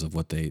because of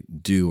what they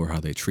do or how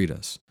they treat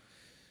us.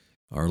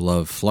 Our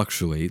love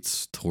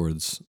fluctuates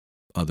towards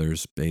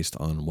others based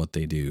on what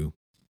they do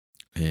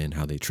and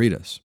how they treat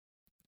us.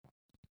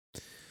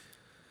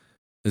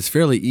 It's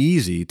fairly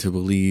easy to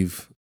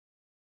believe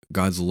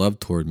God's love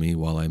toward me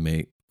when I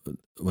make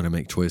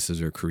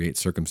choices or create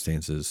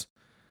circumstances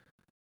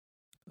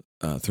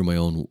through my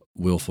own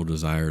willful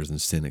desires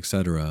and sin,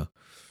 etc.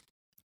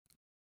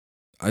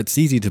 It's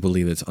easy to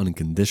believe it's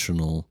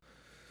unconditional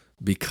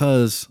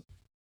because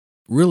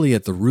really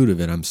at the root of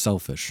it, I'm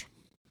selfish.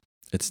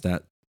 It's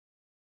that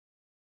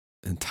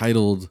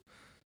entitled,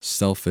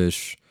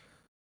 selfish,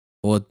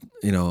 well,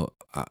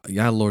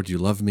 yeah, Lord, you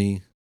love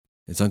me.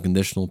 It's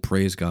unconditional.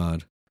 Praise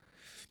God.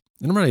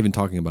 And I'm not even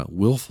talking about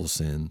willful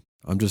sin.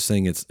 I'm just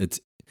saying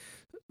it's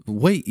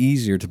way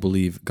easier to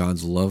believe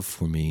God's love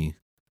for me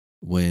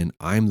when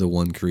I'm the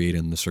one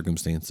creating the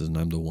circumstances and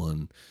I'm the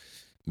one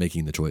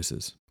making the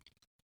choices.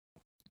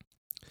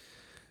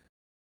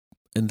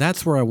 And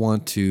that's where I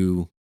want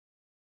to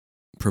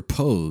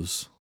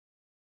propose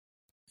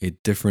a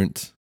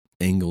different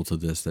angle to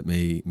this that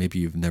maybe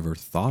you've never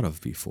thought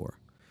of before.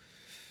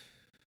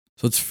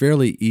 So it's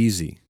fairly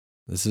easy.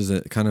 This is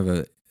a kind of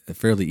a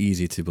fairly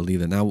easy to believe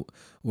that now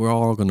we're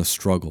all going to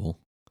struggle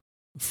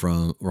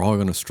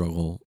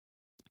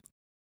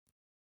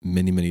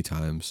many, many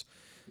times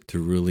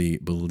to really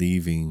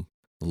believing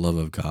the love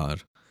of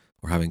God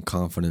or having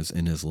confidence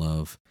in his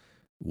love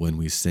when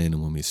we sin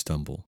and when we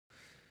stumble.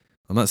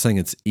 I'm not saying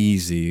it's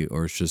easy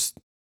or it's just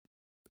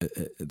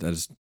that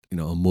is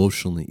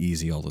emotionally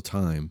easy all the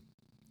time,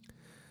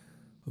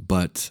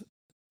 but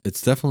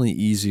it's definitely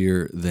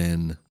easier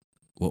than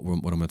what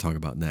I'm going to talk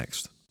about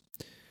next.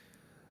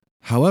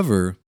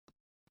 However,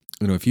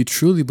 if you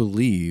truly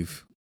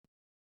believe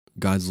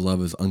God's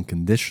love is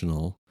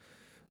unconditional,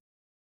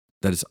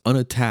 that it's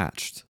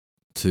unattached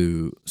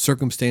to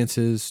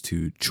circumstances,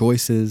 to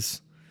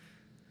choices,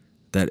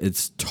 that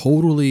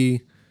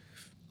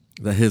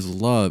that his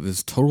love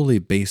is totally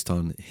based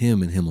on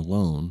him and him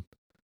alone,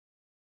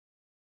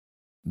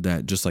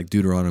 that just like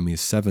Deuteronomy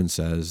 7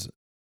 says,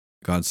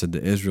 God said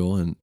to Israel,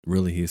 and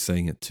really he's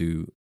saying it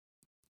to,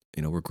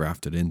 we're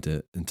grafted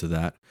into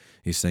that.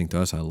 He's saying to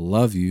us, I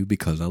love you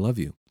because I love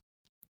you.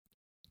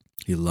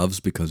 He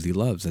loves because he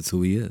loves. That's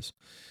who he is.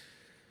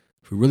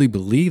 If we really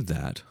believe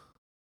that,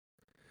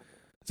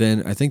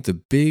 then I think the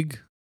big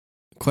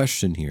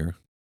question here,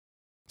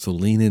 so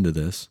lean into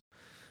this,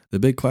 the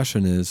big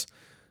question is,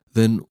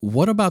 then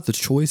what about the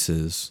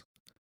choices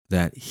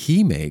that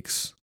he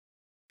makes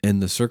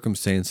and the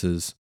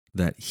circumstances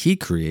that he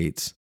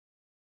creates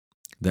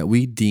that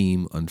we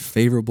deem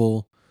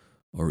unfavorable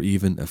or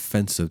even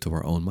offensive to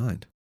our own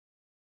mind?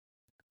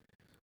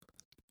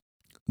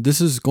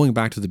 This is going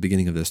back to the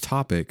beginning of this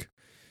topic.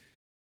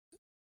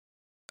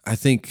 I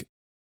think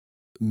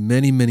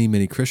many, many,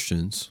 many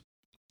Christians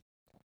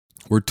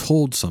were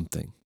told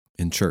something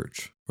in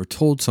church, or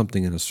told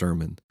something in a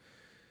sermon,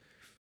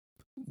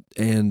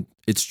 and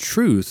it's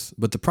truth,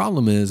 but the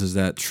problem is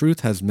that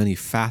truth has many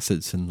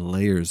facets and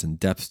layers and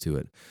depths to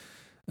it,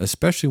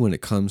 especially when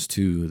it comes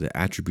to the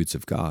attributes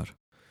of God.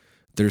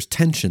 There's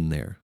tension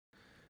there.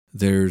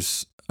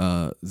 It's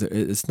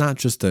not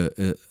just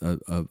a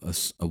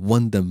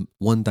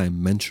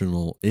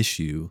one-dimensional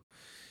issue.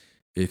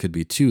 It could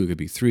be 2, it could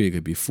be 3, it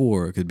could be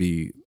 4, it could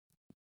be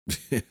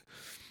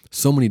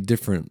so many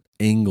different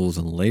angles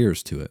and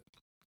layers to it.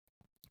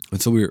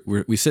 And so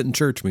we sit in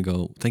church and we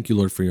go, thank you,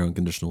 Lord, for your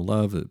unconditional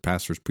love. The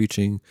pastor's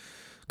preaching.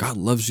 God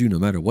loves you no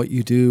matter what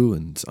you do,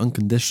 and it's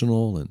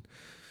unconditional, and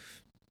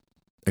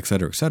et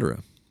cetera, et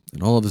cetera.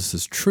 And all of this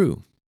is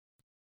true.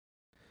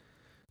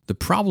 The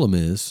problem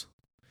is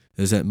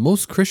that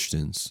most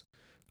Christians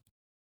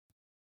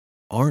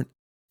aren't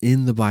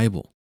in the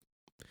Bible.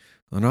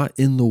 They're not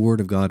in the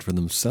Word of God for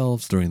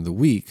themselves during the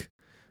week.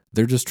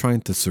 They're just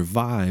trying to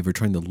survive or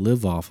trying to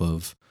live off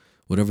of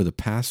whatever the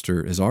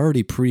pastor is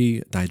already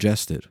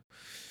pre-digested.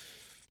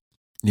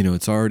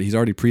 He's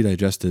already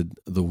pre-digested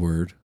the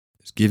Word.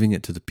 He's giving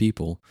it to the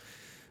people.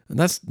 And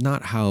that's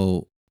not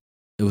how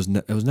it was.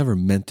 It was never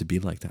meant to be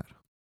like that.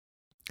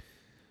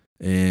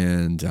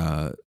 And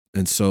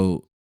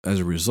so as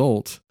a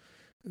result,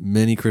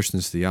 many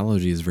Christians'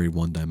 theology is very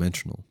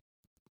one-dimensional.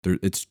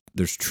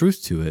 There's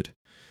truth to it,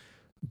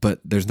 but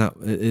there's not.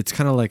 It's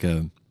kind of like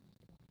a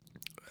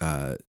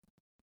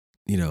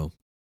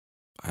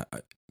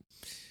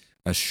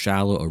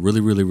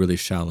really, really, really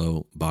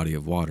shallow body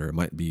of water. It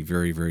might be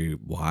very, very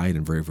wide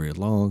and very, very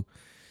long,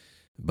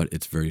 but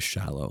it's very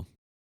shallow.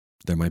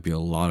 There might be a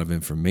lot of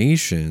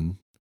information,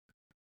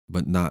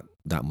 but not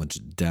that much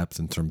depth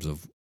in terms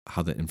of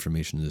how the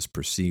information is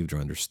perceived or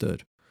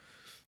understood.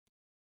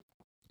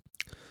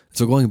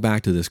 So going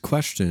back to this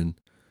question,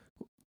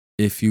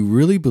 if you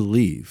really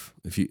believe,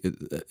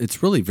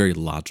 it's really very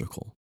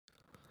logical.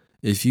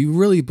 If you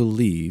really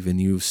believe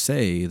and you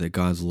say that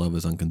God's love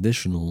is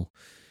unconditional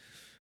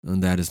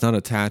and that it's not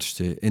attached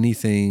to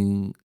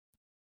anything,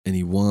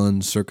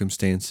 anyone,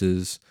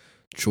 circumstances,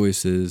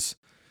 choices,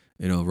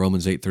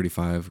 Romans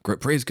 8:35,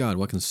 praise God,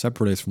 what can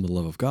separate us from the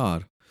love of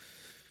God?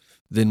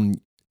 Then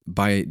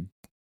by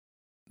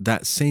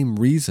that same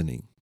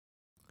reasoning,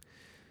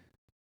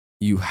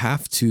 you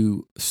have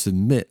to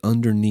submit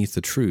underneath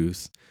the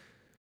truth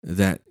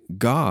that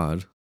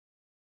God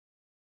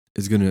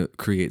is going to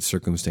create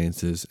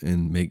circumstances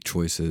and make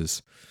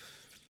choices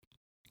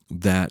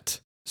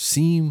that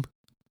seem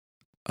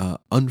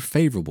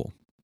unfavorable,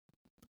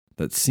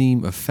 that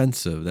seem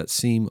offensive, that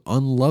seem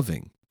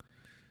unloving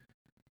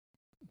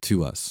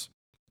to us.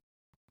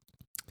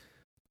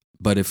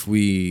 But if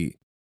we,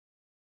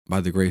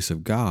 by the grace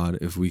of God,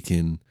 if we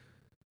can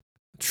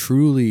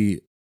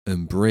truly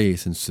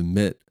embrace and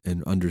submit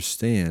and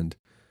understand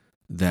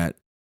that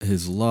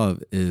His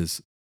love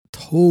is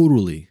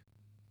totally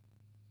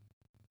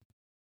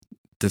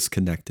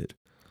disconnected.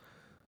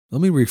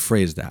 Let me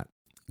rephrase that.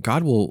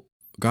 God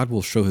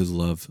will show His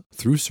love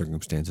through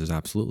circumstances,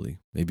 absolutely.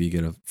 Maybe you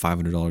get a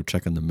 $500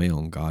 check in the mail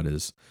and God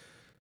is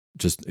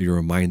you're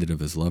reminded of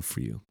His love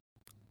for you.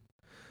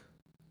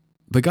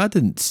 But God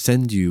didn't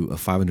send you a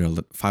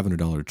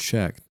 $500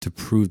 check to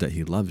prove that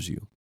He loves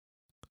you.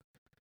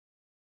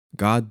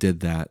 God did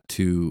that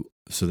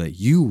so that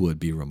you would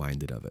be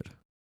reminded of it.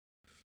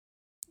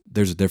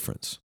 There's a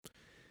difference.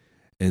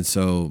 And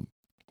so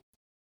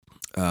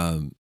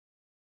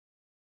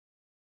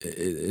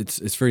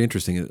it's very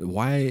interesting.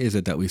 Why is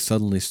it that we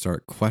suddenly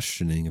start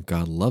questioning if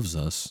God loves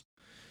us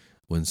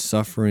when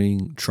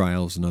suffering,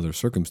 trials, and other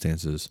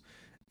circumstances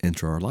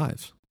enter our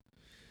lives?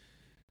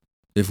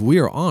 If we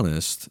are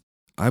honest,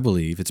 I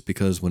believe it's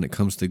because when it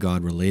comes to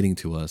God relating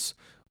to us,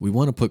 we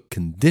want to put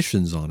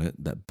conditions on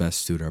it that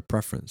best suit our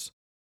preference.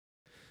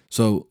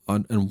 So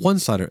on one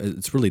side,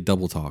 it's really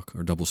double talk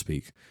or double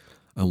speak.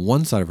 On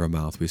one side of our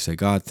mouth, we say,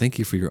 God, thank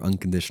you for your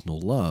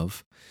unconditional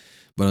love.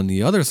 But on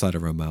the other side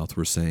of our mouth,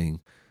 we're saying,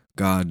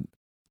 God,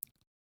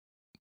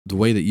 the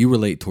way that you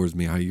relate towards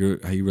me, how you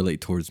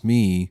relate towards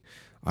me,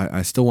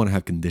 I still want to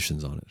have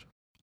conditions on it.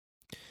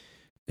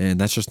 And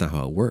that's just not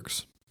how it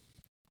works.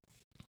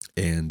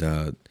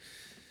 And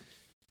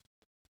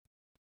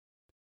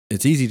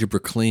it's easy to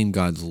proclaim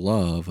God's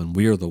love when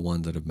we are the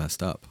ones that have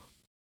messed up.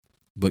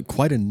 But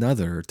quite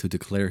another to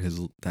declare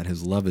that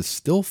His love is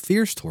still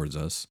fierce towards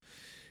us,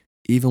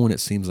 even when it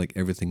seems like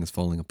everything is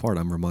falling apart.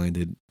 I'm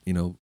reminded,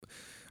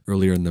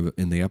 earlier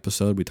in the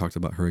episode, we talked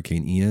about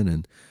Hurricane Ian,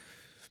 and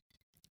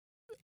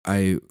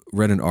I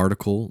read an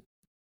article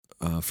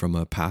from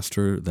a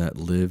pastor that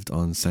lived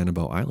on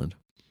Sanibel Island,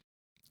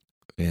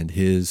 and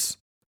his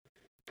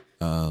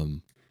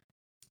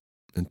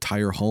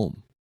entire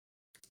home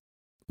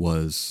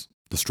was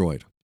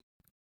destroyed.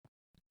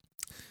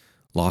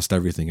 Lost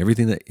everything.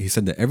 Everything that he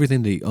said that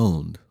everything that he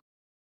owned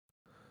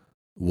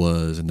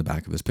was in the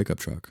back of his pickup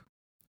truck.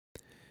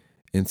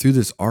 And through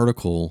this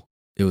article,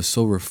 it was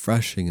so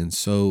refreshing and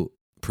so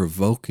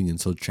provoking and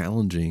so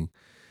challenging.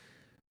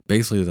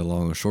 Basically, the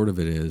long and short of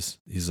it is,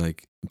 he's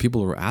like,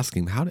 people were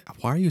asking him,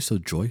 why are you so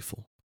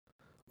joyful?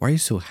 Why are you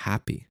so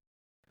happy?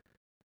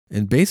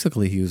 And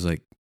basically, he was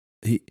like,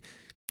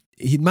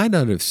 he might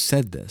not have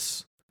said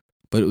this,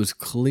 but it was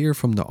clear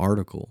from the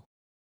article,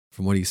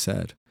 from what he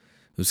said,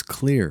 it was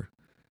clear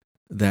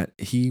that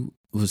he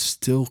was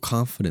still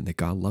confident that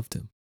God loved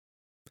him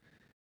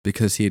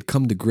because he had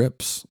come to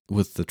grips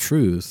with the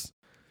truth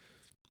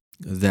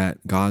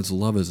that God's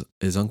love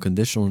is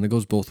unconditional, and it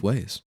goes both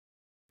ways.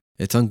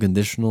 It's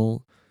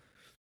unconditional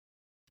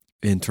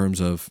in terms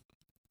of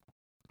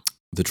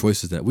the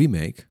choices that we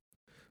make,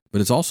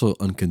 but it's also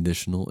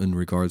unconditional in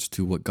regards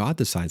to what God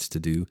decides to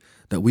do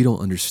that we don't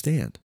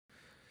understand.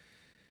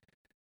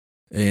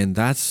 And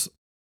that's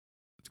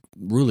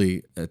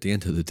really, at the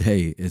end of the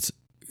day, it's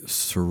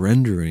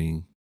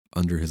surrendering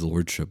under his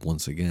lordship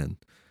once again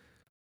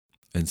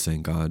and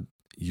saying, God,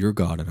 you're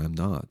God and I'm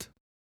not.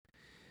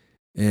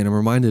 And I'm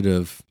reminded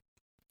of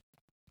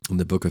in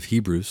the book of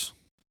Hebrews,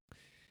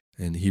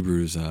 in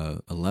Hebrews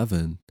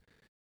 11,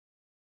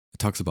 it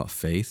talks about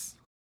faith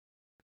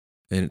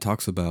and it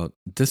talks about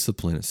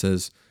discipline. It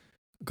says,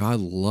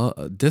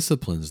 God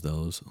disciplines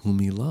those whom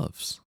he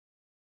loves.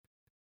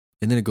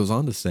 And then it goes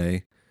on to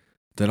say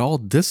that all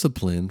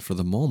discipline for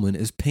the moment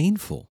is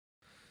painful.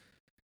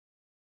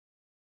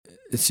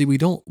 See, we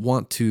don't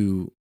want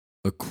to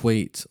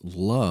equate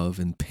love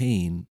and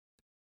pain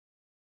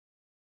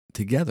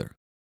together.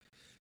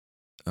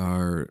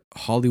 Our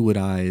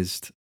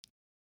Hollywoodized,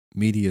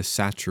 media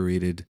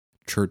saturated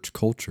church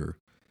culture,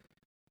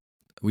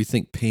 we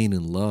think pain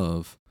and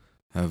love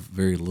have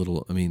very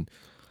little. I mean,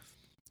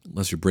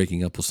 unless you're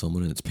breaking up with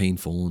someone and it's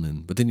painful,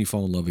 but then you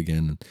fall in love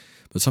again.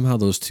 But somehow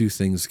those two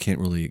things can't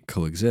really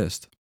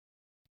coexist.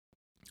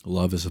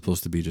 Love is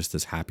supposed to be just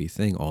this happy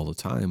thing all the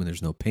time, and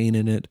there's no pain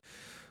in it,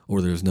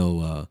 or there's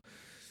no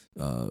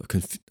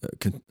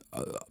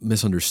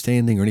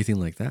misunderstanding or anything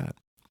like that.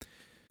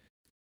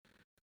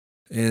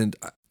 And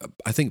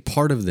I think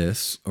part of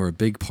this, or a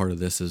big part of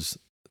this, is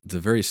the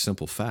very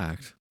simple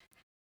fact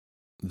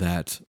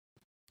that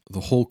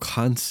the whole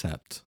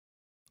concept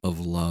of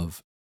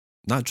love,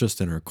 not just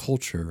in our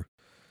culture,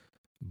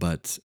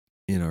 but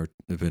in our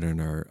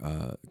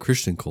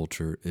Christian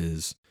culture,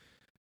 is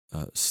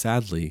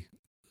sadly,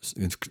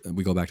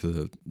 we go back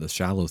to the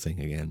shallow thing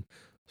again,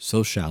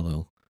 so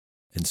shallow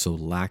and so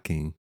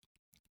lacking.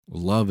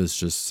 Love is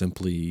just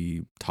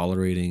simply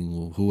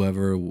tolerating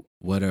whoever,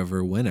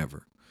 whatever,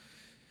 whenever.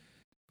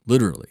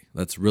 Literally,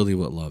 that's really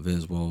what love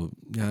is. Well,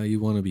 yeah,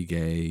 you want to be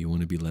gay, you want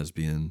to be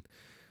lesbian.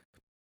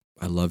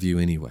 I love you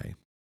anyway.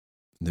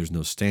 There's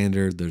no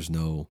standard. There's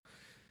no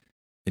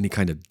any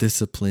kind of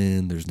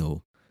discipline. There's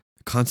no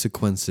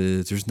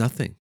consequences. There's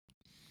nothing.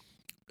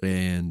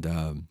 And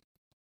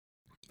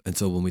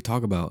so when we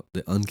talk about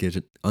the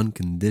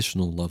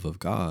unconditional love of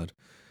God,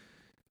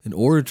 in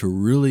order to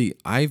really,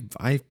 I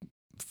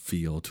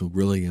feel, to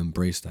really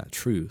embrace that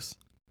truth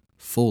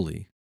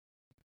fully,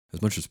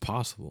 as much as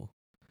possible,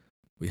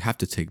 we have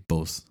to take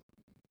both.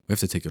 We have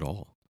to take it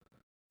all.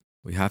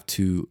 We have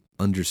to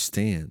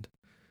understand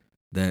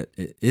that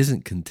it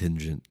isn't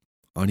contingent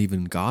on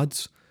even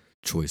God's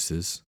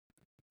choices,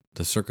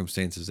 the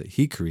circumstances that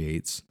he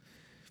creates,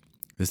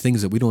 the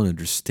things that we don't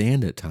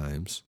understand at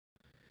times,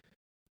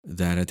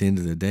 that at the end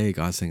of the day,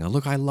 God's saying,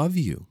 look, I love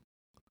you.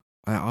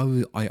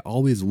 I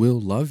always will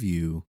love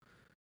you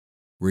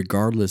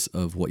regardless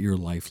of what your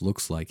life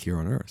looks like here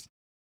on earth.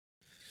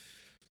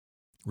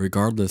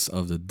 Regardless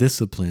of the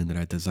discipline that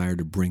I desire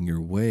to bring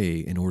your way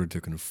in order to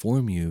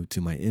conform you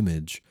to my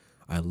image,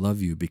 I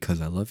love you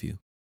because I love you.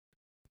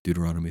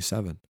 Deuteronomy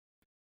 7.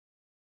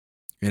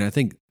 And I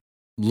think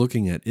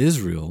looking at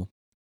Israel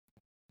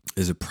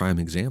is a prime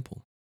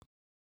example.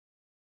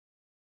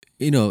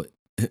 You know,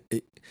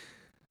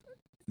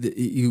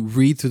 you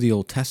read through the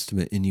Old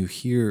Testament and you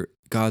hear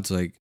God's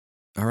like,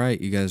 all right,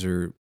 you guys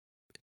are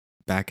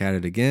back at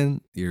it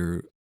again.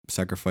 You're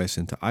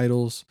sacrificing to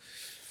idols.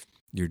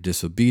 You're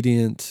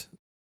disobedient.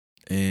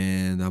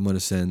 And I'm going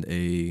to send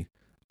a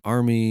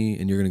army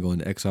and you're going to go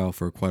into exile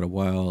for quite a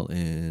while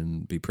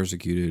and be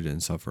persecuted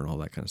and suffer and all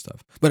that kind of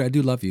stuff. But I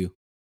do love you.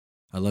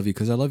 I love you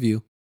because I love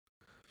you.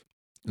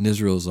 And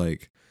Israel's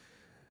like,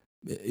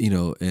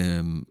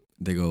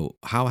 they go,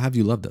 how have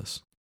you loved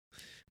us?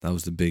 That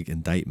was the big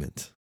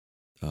indictment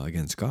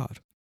against God.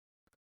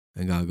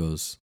 And God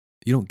goes,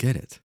 you don't get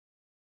it.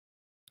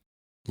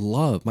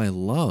 Love,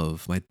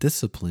 my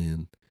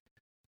discipline,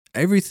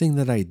 everything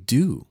that I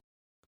do.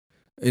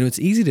 It's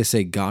easy to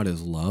say God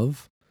is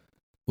love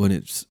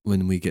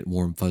when we get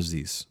warm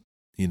fuzzies.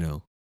 We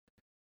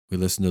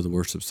listen to the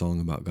worship song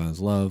about God's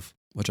love,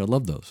 which I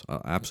love those. I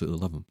absolutely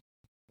love them.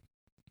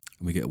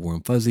 We get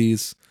warm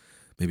fuzzies,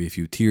 maybe a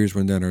few tears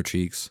run down our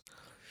cheeks,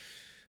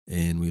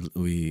 and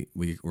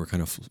we're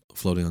kind of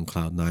floating on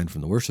cloud 9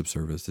 from the worship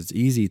service. It's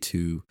easy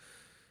to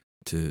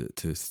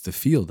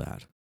feel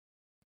that.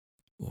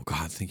 Oh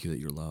God, thank you that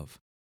you're love.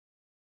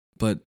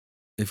 But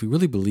if we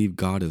really believe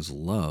God is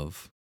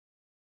love,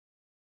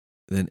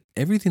 then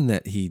everything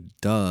that he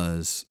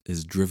does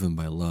is driven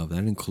by love.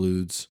 That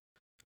includes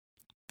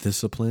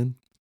discipline.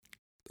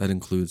 That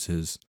includes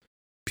his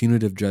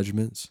punitive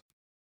judgments,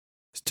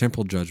 his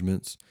temporal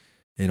judgments,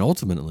 and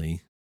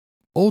ultimately,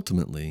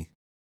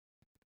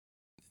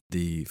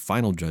 the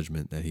final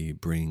judgment that he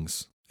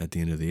brings at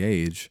the end of the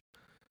age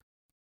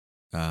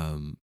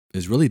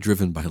is really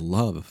driven by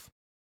love,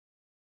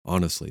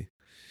 honestly.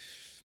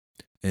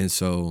 And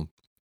so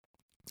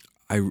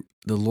the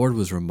Lord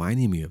was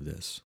reminding me of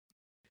this.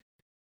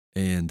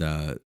 And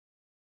I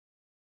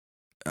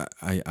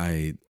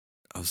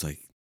was like,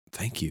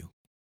 thank you.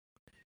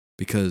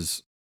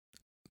 Because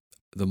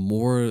the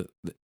more,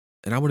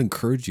 and I would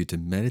encourage you to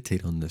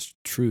meditate on this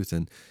truth.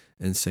 And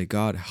and say,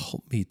 God,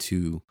 help me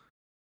to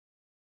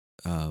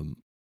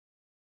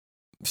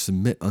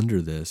submit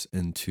under this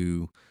and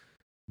to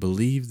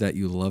believe that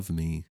you love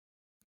me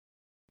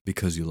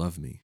because you love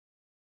me.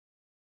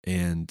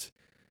 And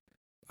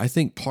I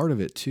think part of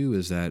it too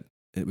is that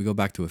we go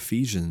back to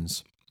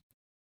Ephesians.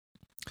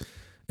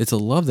 It's a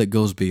love that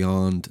goes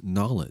beyond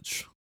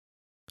knowledge.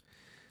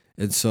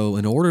 And so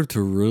in order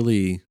to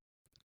really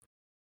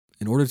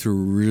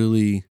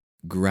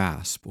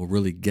grasp or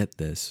really get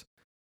this,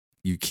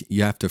 you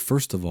have to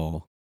first of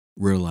all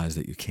realize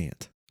that you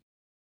can't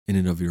in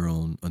and of your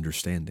own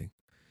understanding,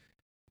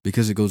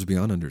 because it goes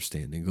beyond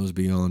understanding. It goes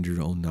beyond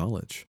your own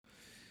knowledge.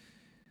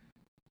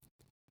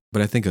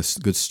 But I think a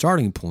good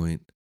starting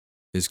point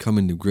is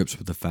coming to grips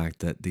with the fact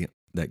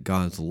that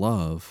God's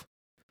love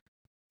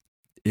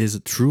is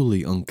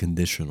truly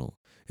unconditional.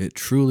 It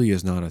truly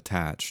is not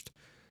attached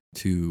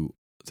to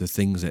the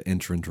things that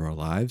enter into our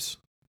lives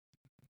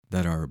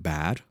that are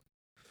bad,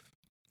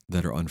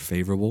 that are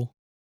unfavorable,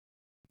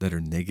 that are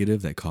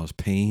negative, that cause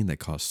pain, that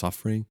cause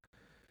suffering.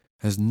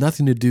 It has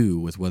nothing to do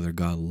with whether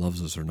God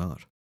loves us or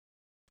not.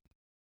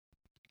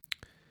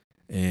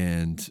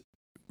 And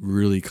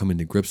really coming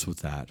to grips with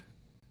that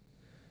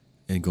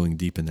and going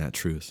deep in that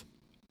truth.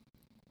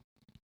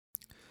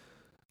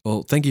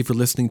 Well, thank you for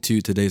listening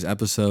to today's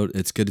episode.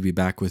 It's good to be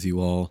back with you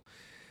all.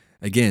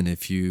 Again,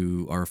 if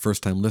you are a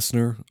first-time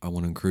listener, I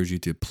want to encourage you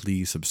to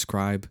please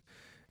subscribe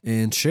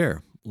and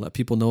share. Let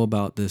people know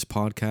about this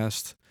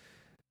podcast.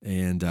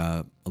 And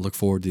I look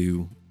forward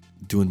to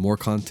doing more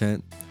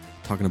content,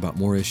 talking about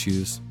more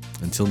issues.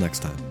 Until next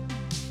time.